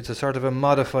few times. It's a sort of a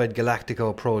modified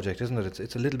Galactico project, isn't it?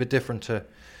 It's a little bit different to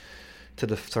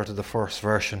the sort of the first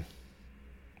version.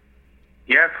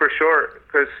 Yeah, for sure,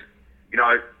 because you know,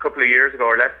 a couple of years ago,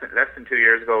 or less than 2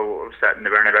 years ago, I was sat in the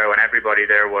Bernabeu, and everybody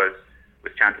there was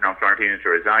chanting on Florentino to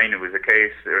resign. It was a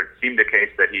case, or it seemed a case,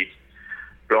 that he'd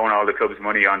blown all the club's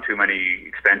money on too many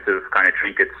expensive kind of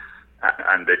trinkets,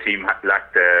 and the team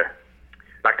lacked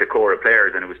a core of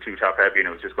players, and it was too top heavy, and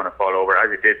it was just going to fall over,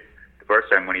 as it did the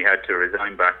first time when he had to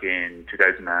resign back in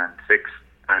 2006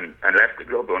 and left the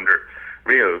club under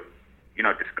real, you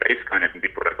know, disgrace kind of, and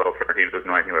people like, oh, Florentino doesn't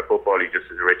know anything about football, he just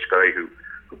is a rich guy who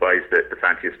buys the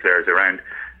fanciest players around.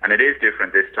 And it is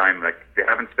different this time. Like, they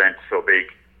haven't spent so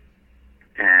big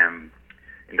in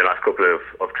the last couple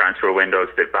of transfer windows.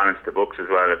 They've balanced the books as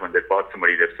well. When they've bought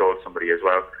somebody, they've sold somebody as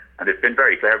well, and they've been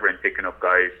very clever in picking up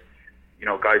guys, you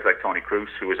know, guys like Toni Kroos,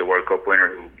 who was a World Cup winner,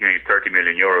 who, you know, he's 30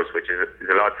 million euros, which is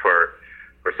a lot for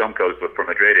some clubs, but for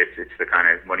Madrid it's the kind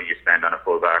of money you spend on a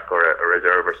full-back or a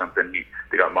reserve or something.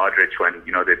 They got Modric when,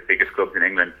 you know, the biggest clubs in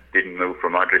England didn't move for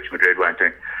Modric. Madrid went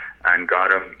in and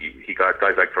got him. He got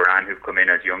guys like Varane who've come in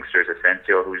as youngsters,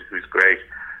 Asensio, who's great,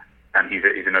 and he's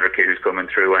another kid who's coming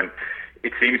through. And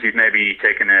it seems he's maybe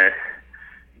taken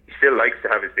he still likes to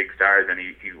have his big stars, and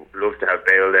he loves to have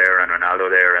Bale there and Ronaldo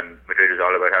there, and Madrid is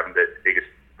all about having the biggest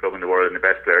club in the world and the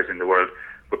best players in the world.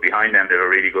 But behind them, they have a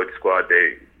really good squad.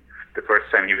 The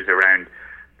first time he was around,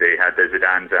 they had the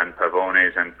Zidanes and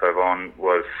Pavones, and Pavone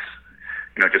was,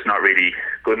 you know, just not really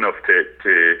good enough to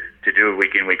do it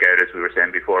week in, week out, as we were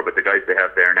saying before. But the guys they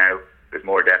have there now, there's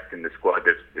more depth in the squad.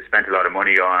 They've spent a lot of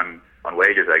money on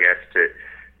wages, I guess,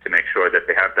 to make sure that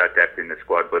they have that depth in the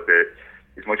squad. But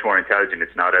it's much more intelligent.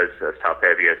 It's not as top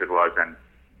heavy as it was, and,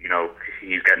 you know,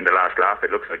 he's getting the last laugh,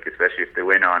 it looks like, especially if they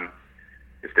win on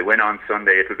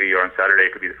Sunday, or on Saturday,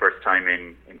 it could be the first time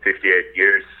in 58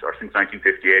 years, or since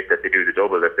 1958, that they do the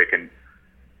double, that they can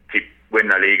keep win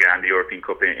La Liga and the European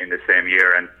Cup in the same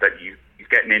year. And that he's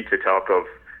getting into talk of,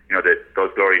 you know,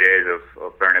 those glory days of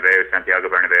Bernabeu, Santiago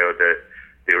Bernabeu,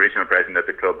 the original president of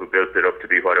the club who built it up to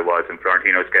be what it was. And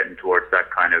Florentino's getting towards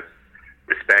that kind of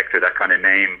respect, or that kind of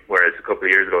name, whereas a couple of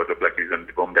years ago it looked like he was going to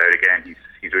be bummed out again.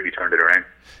 He's really turned it around.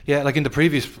 Yeah, like in the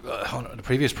previous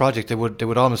project, they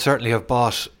would almost certainly have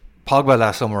bought Pogba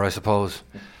last summer, I suppose.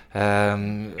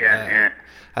 Yeah.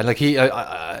 And like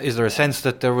is there a sense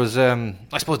that there was? I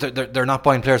suppose they're not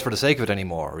buying players for the sake of it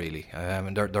anymore, really.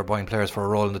 And they're buying players for a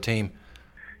role in the team.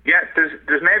 Yeah,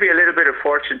 there's maybe a little bit of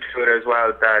fortune to it as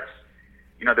well, that,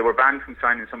 you know, they were banned from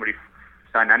signing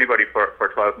anybody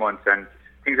for 12 months, and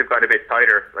things have got a bit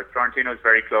tighter. Like, Florentino's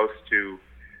very close to,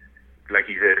 like,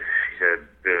 he's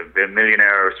a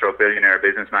millionaire or stroke billionaire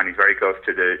businessman. He's very close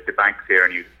to the banks here,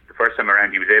 and the first time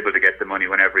around he was able to get the money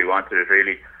whenever he wanted it,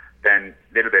 really. Then,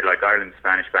 a little bit like Ireland,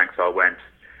 Spanish banks all went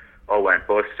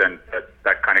bust, and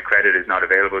that kind of credit is not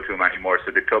available to him anymore.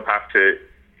 So the club have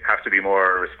to be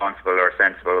more responsible or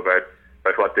sensible about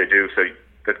what they do. So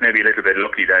that's maybe a little bit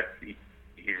lucky that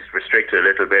he's restricted a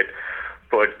little bit,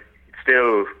 but it's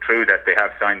still true that they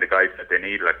have signed the guys that they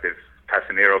need. Like,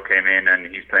 Casemiro came in and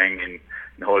he's playing in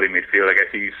holding midfield. I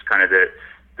guess he's kind of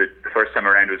the first time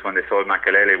around was when they sold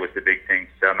Makelele, was the big thing,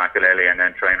 to sell Makelele and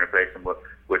then try and replace him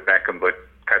with Beckham. But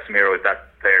Casemiro is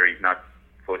that player. He's not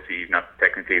fussy, he's not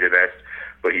technically the best,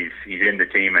 but he's in the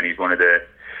team and he's one of the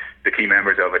key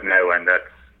members of it now, and that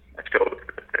shows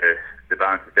the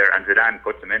balance is there. And Zidane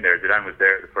puts him in there. Zidane was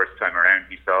there the first time around.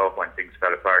 He saw when things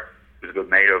fell apart. He was a good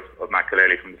mate of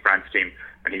Makelele from the France team,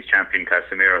 and he's championed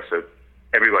Casemiro. So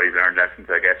everybody's learned lessons,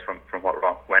 I guess, from what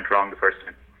went wrong the first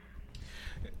time.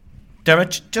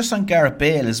 Derek, just on Gareth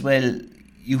Bale as well,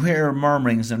 you hear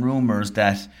murmurings and rumours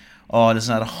that there's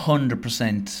not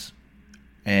 100%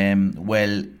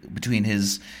 well between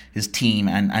his team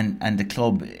and the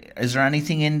club. Is there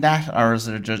anything in that, or is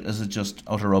it just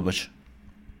utter rubbish?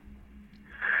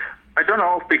 I don't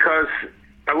know, because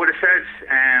I would have said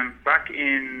back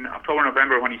in October,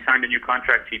 November, when he signed a new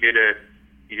contract, he did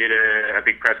a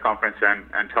big press conference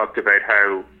and talked about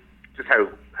how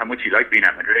much he liked being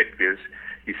at Madrid, because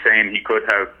he's saying he could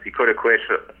have quit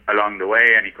along the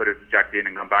way, and he could have jacked in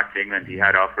and gone back to England. He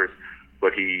had offers,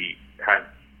 but he had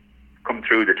come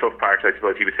through the tough part, I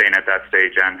suppose he was saying, at that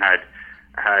stage, and had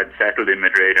settled in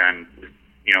Madrid and,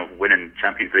 you know, winning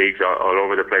Champions Leagues all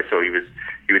over the place. So he was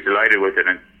delighted with it.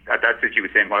 And at that stage he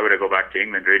was saying, why would I go back to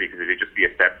England, really? Because it'd just be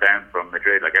a step down from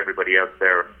Madrid, like everybody else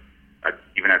there,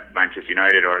 even at Manchester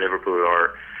United or Liverpool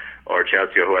or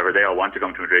Chelsea or whoever. They all want to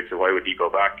come to Madrid, so why would he go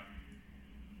back?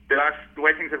 The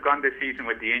way things have gone this season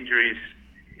with the injuries,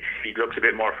 he looks a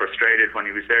bit more frustrated. When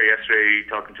he was there yesterday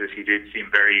talking to us, he did seem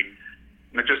very,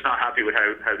 just not happy with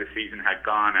how the season had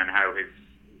gone, and how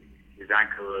his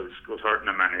ankle was hurting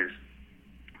him, and his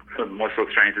muscle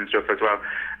strains and stuff as well.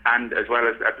 And as well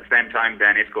as, at the same time,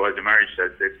 then Isco has emerged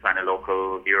as this kind of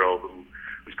local hero who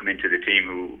who's come into the team,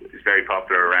 who is very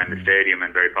popular around the stadium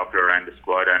and very popular around the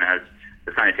squad, and has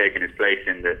kind of taken his place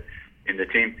in the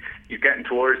team. He's getting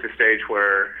towards the stage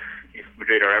where if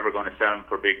Madrid are ever going to sell him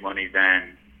for big money,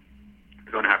 then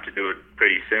they're going to have to do it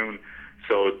pretty soon.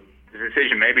 So the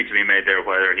decision may be to be made there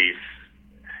whether if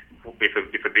a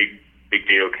big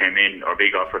deal came in or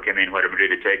big offer came in, whether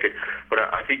Madrid would take it. But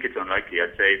I think it's unlikely.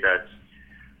 I'd say that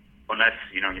unless,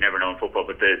 you never know in football,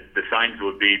 but the signs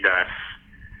would be that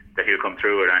he'll come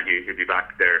through it and he'll be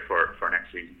back there for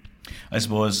next season. I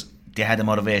suppose they had the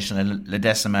motivation at La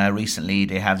Decima recently.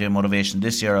 They have their motivation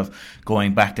this year of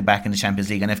going back to back in the Champions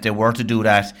League, and if they were to do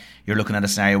that, you're looking at a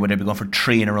scenario where they'd be going for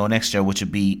 3 in a row next year, which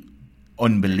would be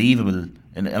an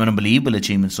unbelievable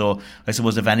achievement. So I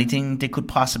suppose if anything they could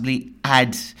possibly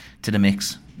add to the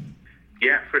mix.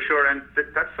 Yeah, for sure, and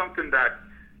that's something that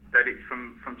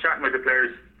from chatting with the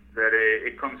players, that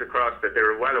it comes across that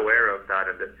they're well aware of that,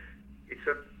 and that it's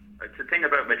a thing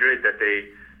about Madrid that they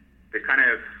kind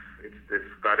of,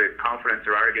 it's got a confidence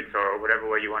or arrogance or whatever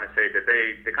way you want to say, that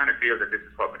they kind of feel that this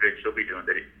is what Madrid should be doing,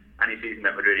 that any season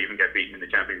that Madrid even get beaten in the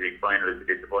Champions League final is a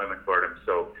disappointment for them.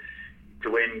 So to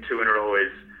win 2 in a row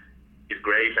is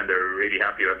great, and they're really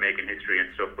happy about making history and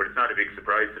stuff, but it's not a big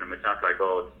surprise to them. It's not like,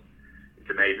 it's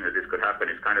amazing that this could happen.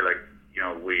 It's kind of like,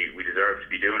 we deserve to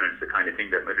be doing it. It's the kind of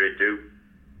thing that Madrid do,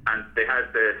 and they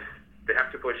have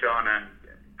to push on, and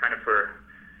kind of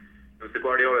it was the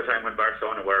Guardiola time when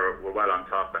Barcelona were well on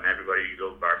top and everybody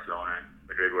loved Barcelona, and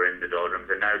Madrid were in the doldrums,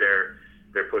 and now they're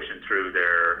pushing through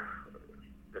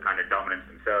the kind of dominance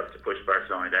themselves to push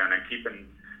Barcelona down and keeping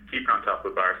on top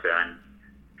of Barca, and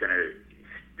kind of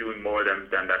doing more than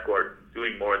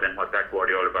what that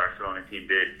Guardiola Barcelona team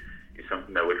did is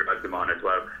something that would drag them on as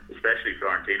well, especially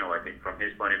Florentino. I think from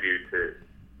his point of view, he's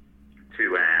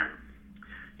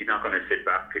not going to sit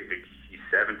back. He's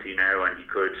 70 now, and he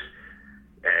could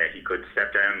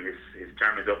step down. His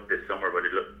term is up this summer, but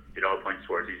it all points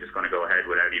towards he's just going to go ahead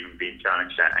without even being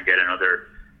challenged and get another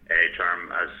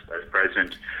term as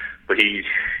president. But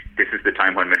this is the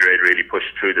time when Madrid really push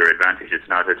through their advantage. It's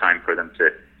not a time for them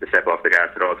to step off the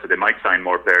gas at all. So they might sign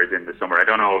more players in the summer. I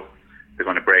don't know if they're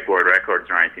going to break world records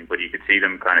or anything, but you could see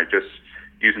them kind of just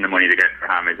using the money they get for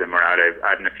James and Morata,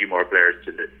 adding a few more players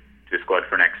to the squad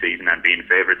for next season and being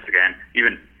favourites again.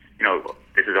 Even,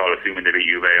 this is all assuming they beat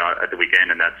Juve at the weekend,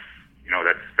 and that's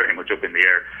very much up in the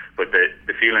air. But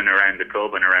the feeling around the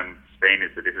club and around Spain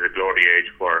is that this is a glory age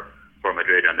for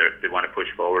Madrid, and they want to push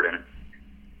forward in it.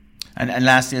 And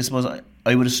lastly, I suppose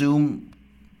I would assume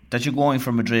that you're going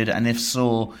for Madrid, and if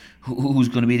so, who's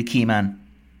going to be the key man?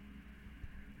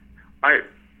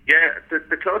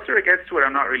 The closer it gets to it,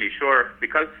 I'm not really sure,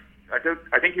 because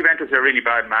I think Juventus are a really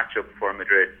bad matchup for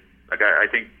Madrid. Like I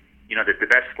think the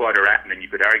best squad are at, and then you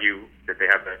could argue that they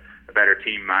have a better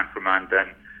team man for man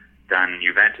than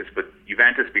Juventus. But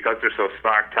Juventus, because they're so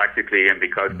spark tactically, and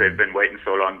because they've been waiting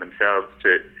so long themselves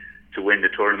to win the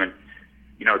tournament,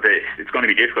 it's going to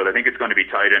be difficult. I think it's going to be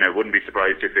tight, and I wouldn't be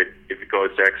surprised if it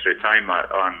goes to extra time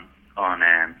on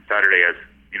Saturday, as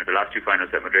the last 2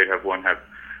 finals that Madrid have won have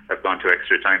gone to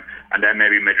extra time, and then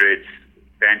maybe Madrid's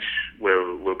bench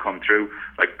will come through.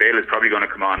 Like Bale is probably going to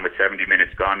come on with 70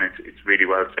 minutes gone. It's really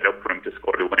well set up for him to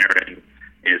score the winner in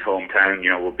his hometown.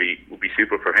 Will be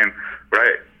super for him.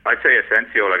 But I'd say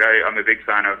Asensio. Like I'm a big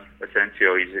fan of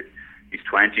Asensio. He's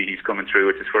 20. He's coming through.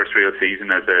 It's his first real season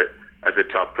as a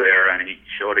top player, and he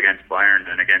showed against Bayern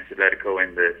and against Atletico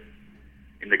in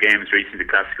the games recently,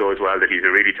 Clasico as well, that he's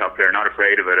a really top player, not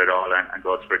afraid of it at all, and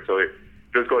goes for it. So it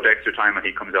does go to extra time when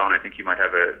he comes on. I think he might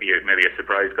have maybe a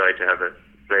surprise guy to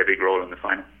play a big role in the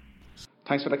final.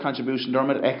 Thanks for the contribution,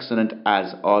 Dermot. Excellent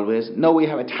as always. Now we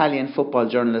have Italian football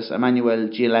journalist Emanuele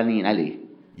Giulianelli.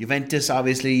 Juventus,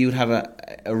 obviously, you'd have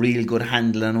a real good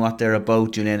handle on what they're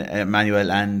about,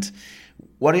 Emanuele. And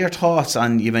what are your thoughts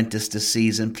on Juventus this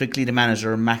season, particularly the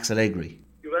manager Max Allegri?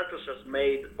 Juventus has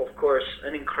made, of course,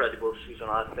 an incredible season,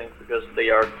 I think, because they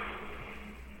are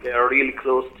really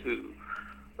close to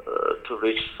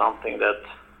reach something that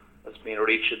has been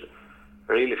reached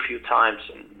really few times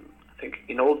I think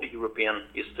in all the European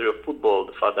history of football.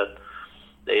 The fact that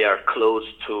they have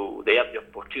the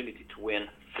opportunity to win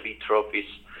 3 trophies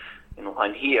in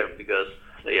 1 year, because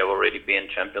they have already been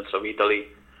champions of Italy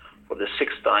for the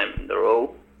 6th time in a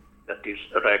row. That is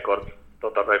a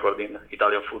total record in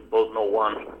Italian football. No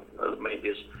one has made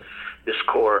this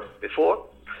score before.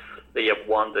 They have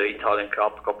won the Italian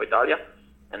Cup, Coppa Italia,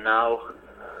 and now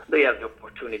they have the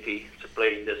opportunity to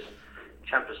play in this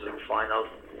Champions League final.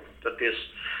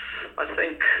 I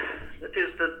think that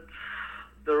is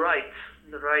the right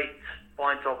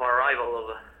point of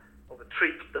arrival of a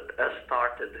trip that has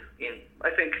started in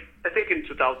I think in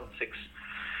 2006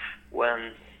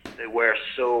 when they were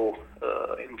so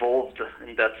involved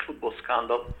in that football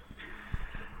scandal,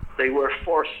 they were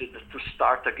forced to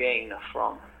start again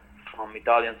from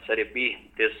Italian Serie B,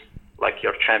 this like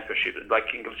your championship, like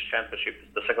English championship,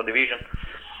 the second division.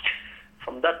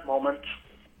 From that moment,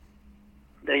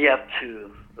 they have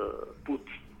to put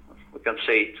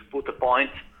a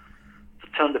point, to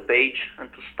turn the page,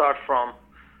 and to start from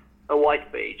a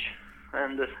white page.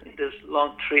 And in this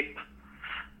long trip,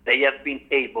 they have been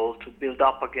able to build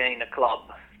up again a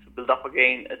club, to build up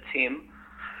again a team,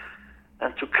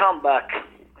 and to come back,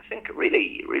 I think,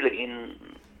 really in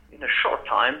a short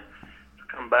time,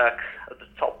 to come back at the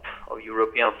top of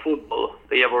European football.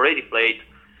 They have already played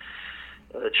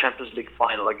the Champions League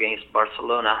final against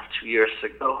Barcelona 2 years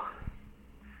ago.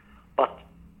 But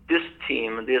this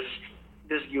team, this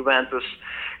Juventus,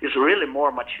 is really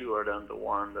more mature than the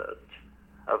one that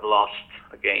have lost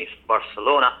against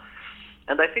Barcelona.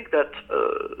 And I think that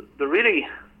the really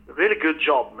good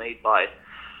job made by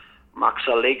Max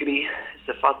Allegri is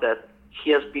the fact that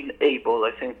he has been able,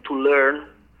 I think, to learn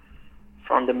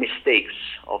from the mistakes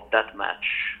of that match.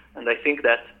 And I think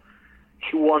that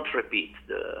he won't repeat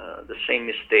the same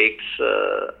mistakes.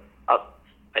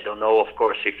 I don't know, of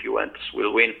course, if Juventus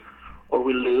will win or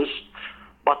will lose,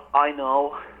 but I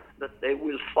know that they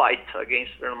will fight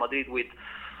against Real Madrid with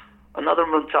another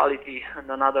mentality and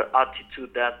another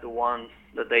attitude than the one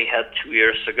that they had 2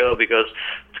 years ago, because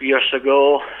 2 years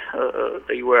ago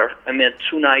they were,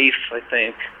 too naive, I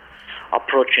think,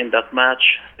 approaching that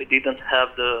match. They didn't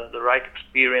have the right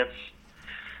experience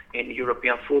in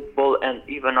European football, and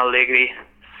even Allegri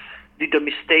did the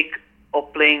mistake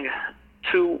of playing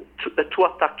to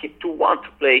want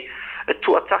to play a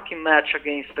two attacking match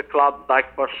against a club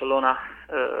like Barcelona.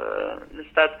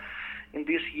 Instead, in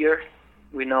this year,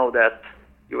 we know that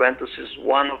Juventus is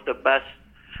one of the best,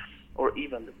 or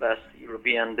even the best,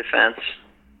 European defense.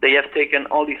 They have taken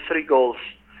only 3 goals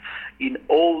in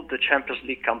all the Champions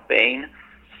League campaign,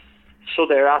 so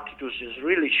their attitude is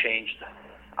really changed.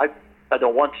 I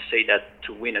don't want to say that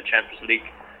to win a Champions League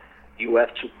you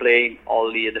have to play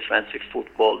only a defensive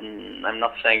football. I'm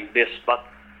not saying this, but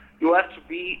you have to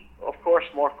be, of course,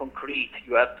 more concrete.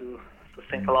 You have to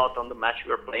think a lot on the match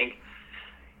you are playing.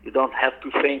 You don't have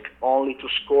to think only to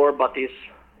score, but in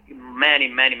many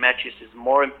matches it's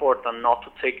more important not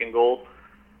to take a goal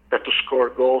than to score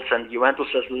goals. And Juventus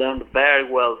has learned very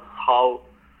well how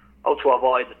to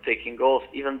avoid taking goals,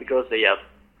 even because they have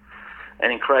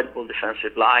an incredible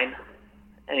defensive line,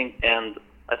 and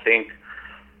I think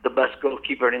the best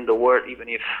goalkeeper in the world, even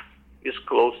if he's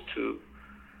close to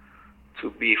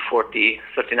be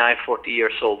 39, 40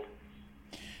 years old.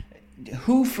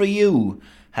 Who for you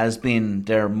has been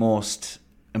their most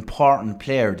important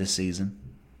player this season?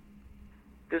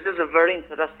 This is a very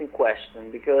interesting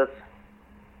question, because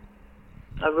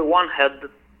everyone had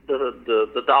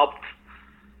the doubt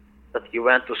that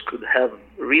Juventus could have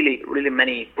really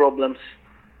many problems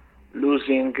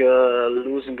losing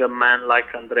a man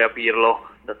like Andrea Pirlo,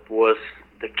 that was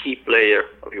the key player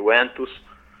of Juventus,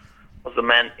 was the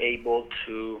man able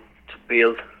to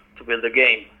build the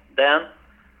game. Then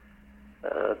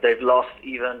they've lost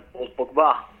even Paul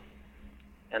Pogba,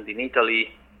 and in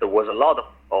Italy there was a lot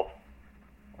of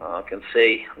I can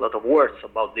say a lot of words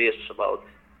about this, about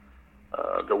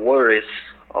the worries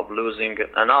of losing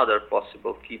another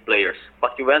possible key players.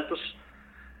 But Juventus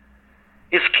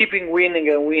is keeping winning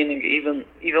and winning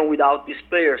even without these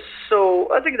players.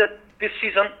 So I think that this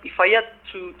season, if I had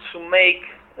to make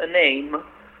a name,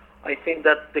 I think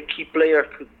that the key player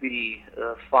could be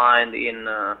found in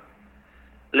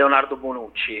Leonardo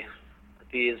Bonucci.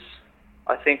 He is,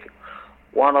 I think,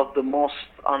 one of the most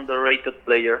underrated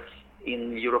players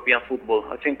in European football.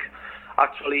 I think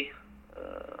actually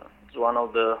he's one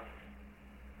of the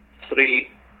 3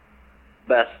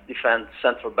 best defense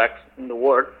center backs in the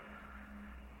world.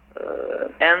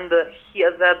 And he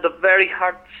has had a very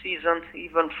hard season,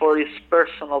 even for his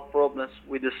personal problems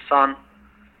with his son,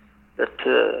 that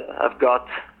have got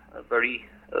a very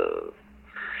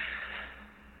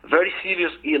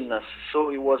serious illness. So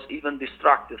he was even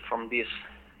distracted from this.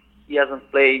 He hasn't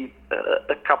played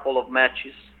a couple of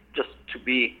matches just to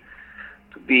be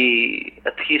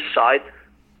at his side,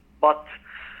 but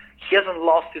he hasn't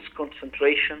lost his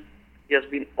concentration. He has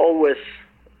been always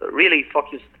really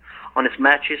focused on his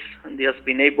matches, and he has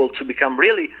been able to become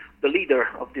really the leader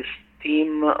of this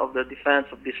team, of the defense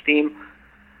of this team.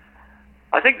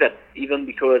 I think that even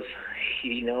because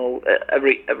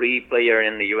every player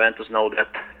in the Juventus know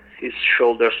that his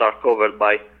shoulders are covered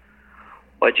by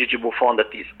Gigi Buffon,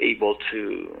 that he's able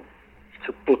to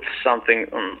put something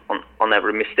on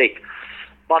every mistake.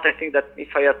 But I think that if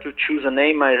I had to choose a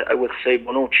name, I would say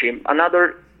Bonucci.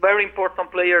 Another very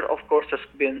important player, of course, has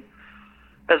been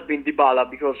Dybala,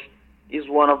 because he's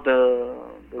one of the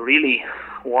really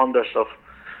wonders of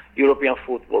European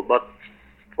football. But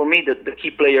for me, the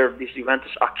key player of this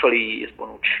Juventus actually is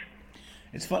Bonucci.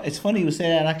 It's funny you say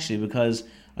that, actually, because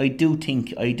I do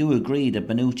agree that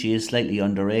Bonucci is slightly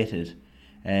underrated.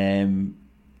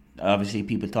 Obviously,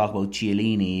 people talk about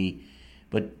Chiellini,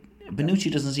 but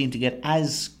Bonucci doesn't seem to get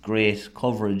as great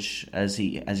coverage as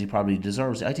he probably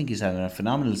deserves. I think he's having a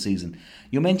phenomenal season.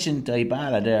 You mentioned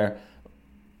Dybala there.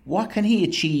 What can he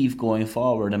achieve going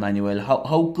forward, Emmanuel?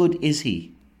 How good is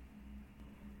he?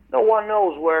 No one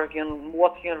knows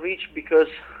what he can reach, because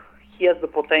he has the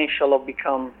potential of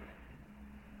become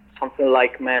something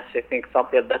like Messi. I think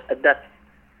something at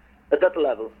that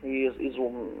level. He is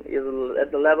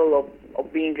at the level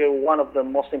of being one of the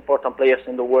most important players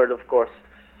in the world, of course,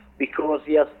 because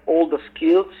he has all the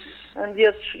skills, and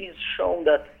yes, he's shown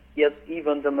that he has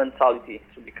even the mentality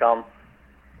to become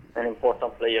an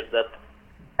important player. That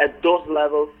at those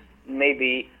levels,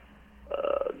 maybe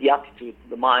the attitude,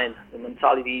 the mind, the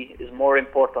mentality is more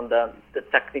important than the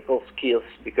technical skills,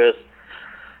 because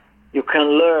you can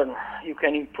learn, you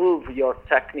can improve your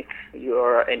technique,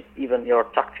 and even your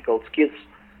tactical skills.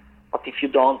 But if you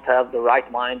don't have the right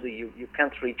mind, you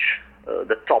can't reach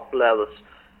the top levels.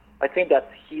 I think that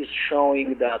he's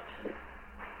showing that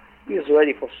he is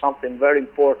ready for something very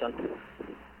important.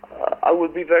 I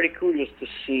would be very curious to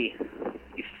see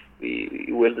if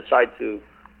he will decide to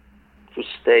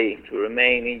stay, to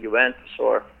remain in Juventus,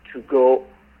 or to go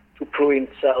to prove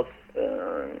himself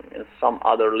in some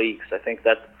other leagues. I think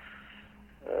that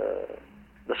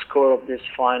the score of this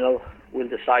final will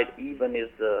decide even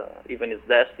his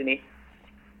destiny,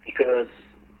 because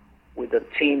with a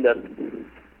team that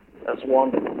has won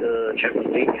the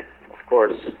Champions League, of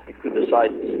course, he could decide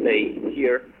to stay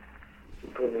here to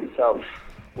prove himself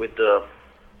with the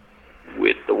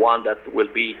one that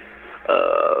will be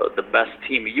the best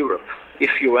team in Europe. If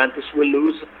Juventus will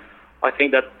lose, I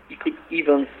think that he could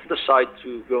even decide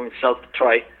to go himself to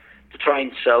try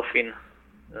himself in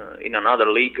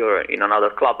another league or in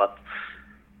another club. But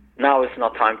now it's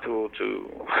not time to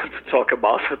talk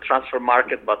about the transfer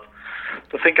market, but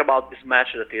to think about this match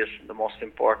that is the most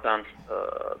important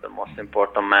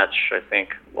match, I think,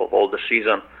 of all the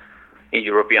season in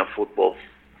European football.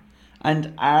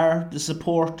 And are the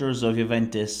supporters of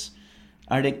Juventus,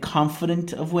 are they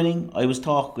confident of winning? I was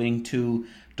talking to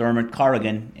Dermot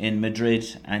Corrigan in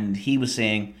Madrid, and he was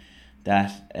saying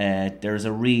that there's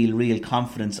a real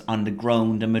confidence on the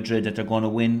ground in Madrid that they're going to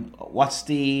win. What's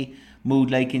the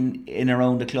mood like in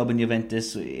around the club in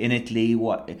Juventus in Italy?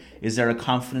 What is there a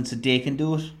confidence that they can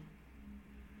do it?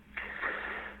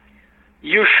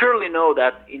 You surely know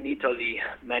that in Italy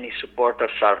many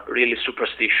supporters are really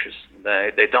superstitious.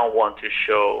 They don't want to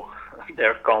show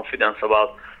their confidence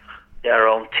about their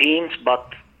own teams, but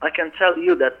I can tell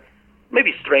you that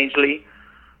maybe strangely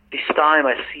this time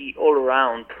I see all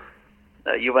around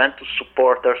Juventus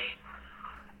supporters,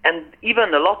 and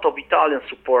even a lot of Italian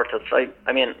supporters.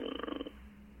 I mean,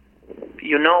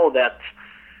 you know that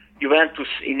Juventus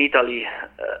in Italy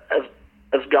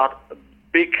has got a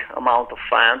big amount of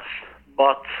fans,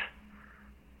 but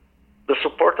the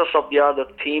supporters of the other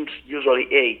teams usually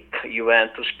hate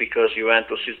Juventus, because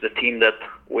Juventus is the team that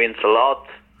wins a lot.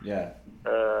 Yeah.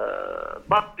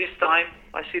 But this time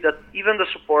I see that even the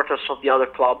supporters of the other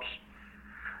clubs,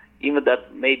 even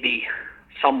that maybe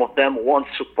some of them won't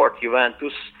support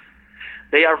Juventus,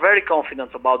 they are very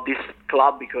confident about this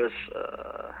club, because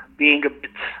being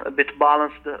a bit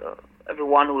balanced,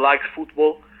 everyone who likes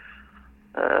football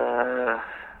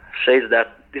says that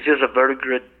this is a very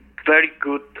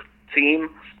good team,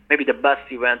 maybe the best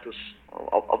Juventus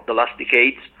of the last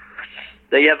decades.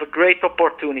 They have a great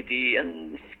opportunity,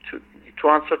 and to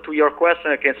answer to your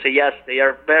question, I can say yes, they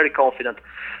are very confident.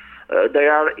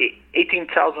 There are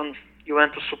 18,000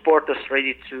 Juventus supporters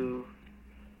ready to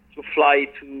fly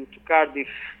to Cardiff.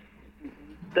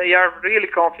 They are really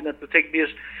confident to take this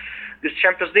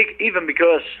Champions League, even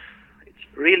because it's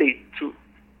really too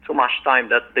much time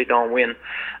that they don't win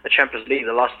a Champions League.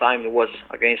 The last time it was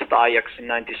against Ajax in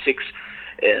 '96,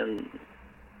 and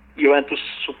Juventus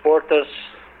supporters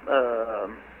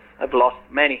have lost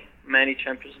many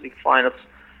Champions League finals,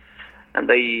 and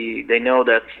they know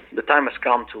that the time has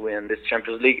come to win this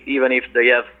Champions League, even if they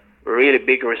have really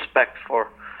big respect for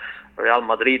Real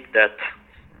Madrid, that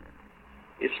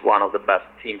is one of the best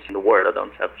teams in the world, I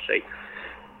don't have to say.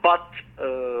 But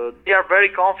they are very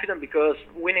confident, because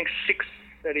winning six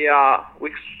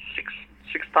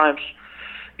times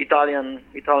Italian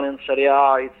Serie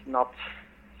A, it's not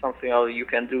something you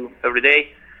can do every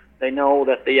day. They know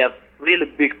that they have really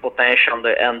big potential,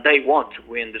 and they want to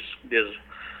win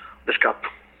this cup.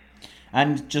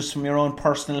 And just from your own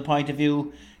personal point of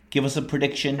view, give us a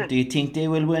prediction. Do you think they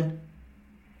will win?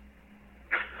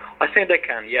 I think they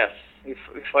can, yes. If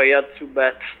I had to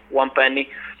bet one penny,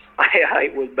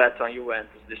 I would bet on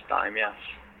Juventus this time, yes.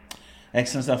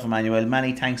 Excellent stuff, Emmanuel.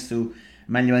 Many thanks to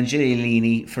Emmanuel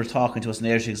Giglini for talking to us on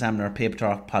the Irish Examiner Paper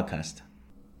Talk podcast.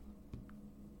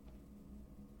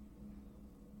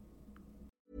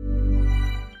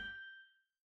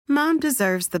 Mom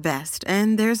deserves the best,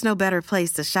 and there's no better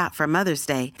place to shop for Mother's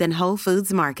Day than Whole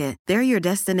Foods Market. They're your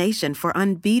destination for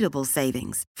unbeatable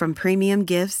savings, from premium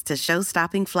gifts to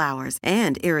show-stopping flowers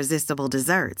and irresistible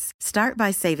desserts. Start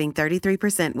by saving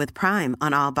 33% with Prime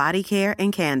on all body care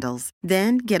and candles.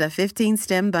 Then get a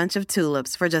 15-stem bunch of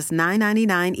tulips for just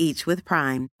 $9.99 each with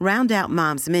Prime. Round out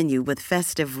Mom's menu with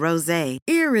festive rosé,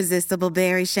 irresistible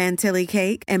berry chantilly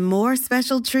cake, and more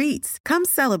special treats. Come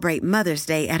celebrate Mother's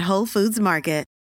Day at Whole Foods Market.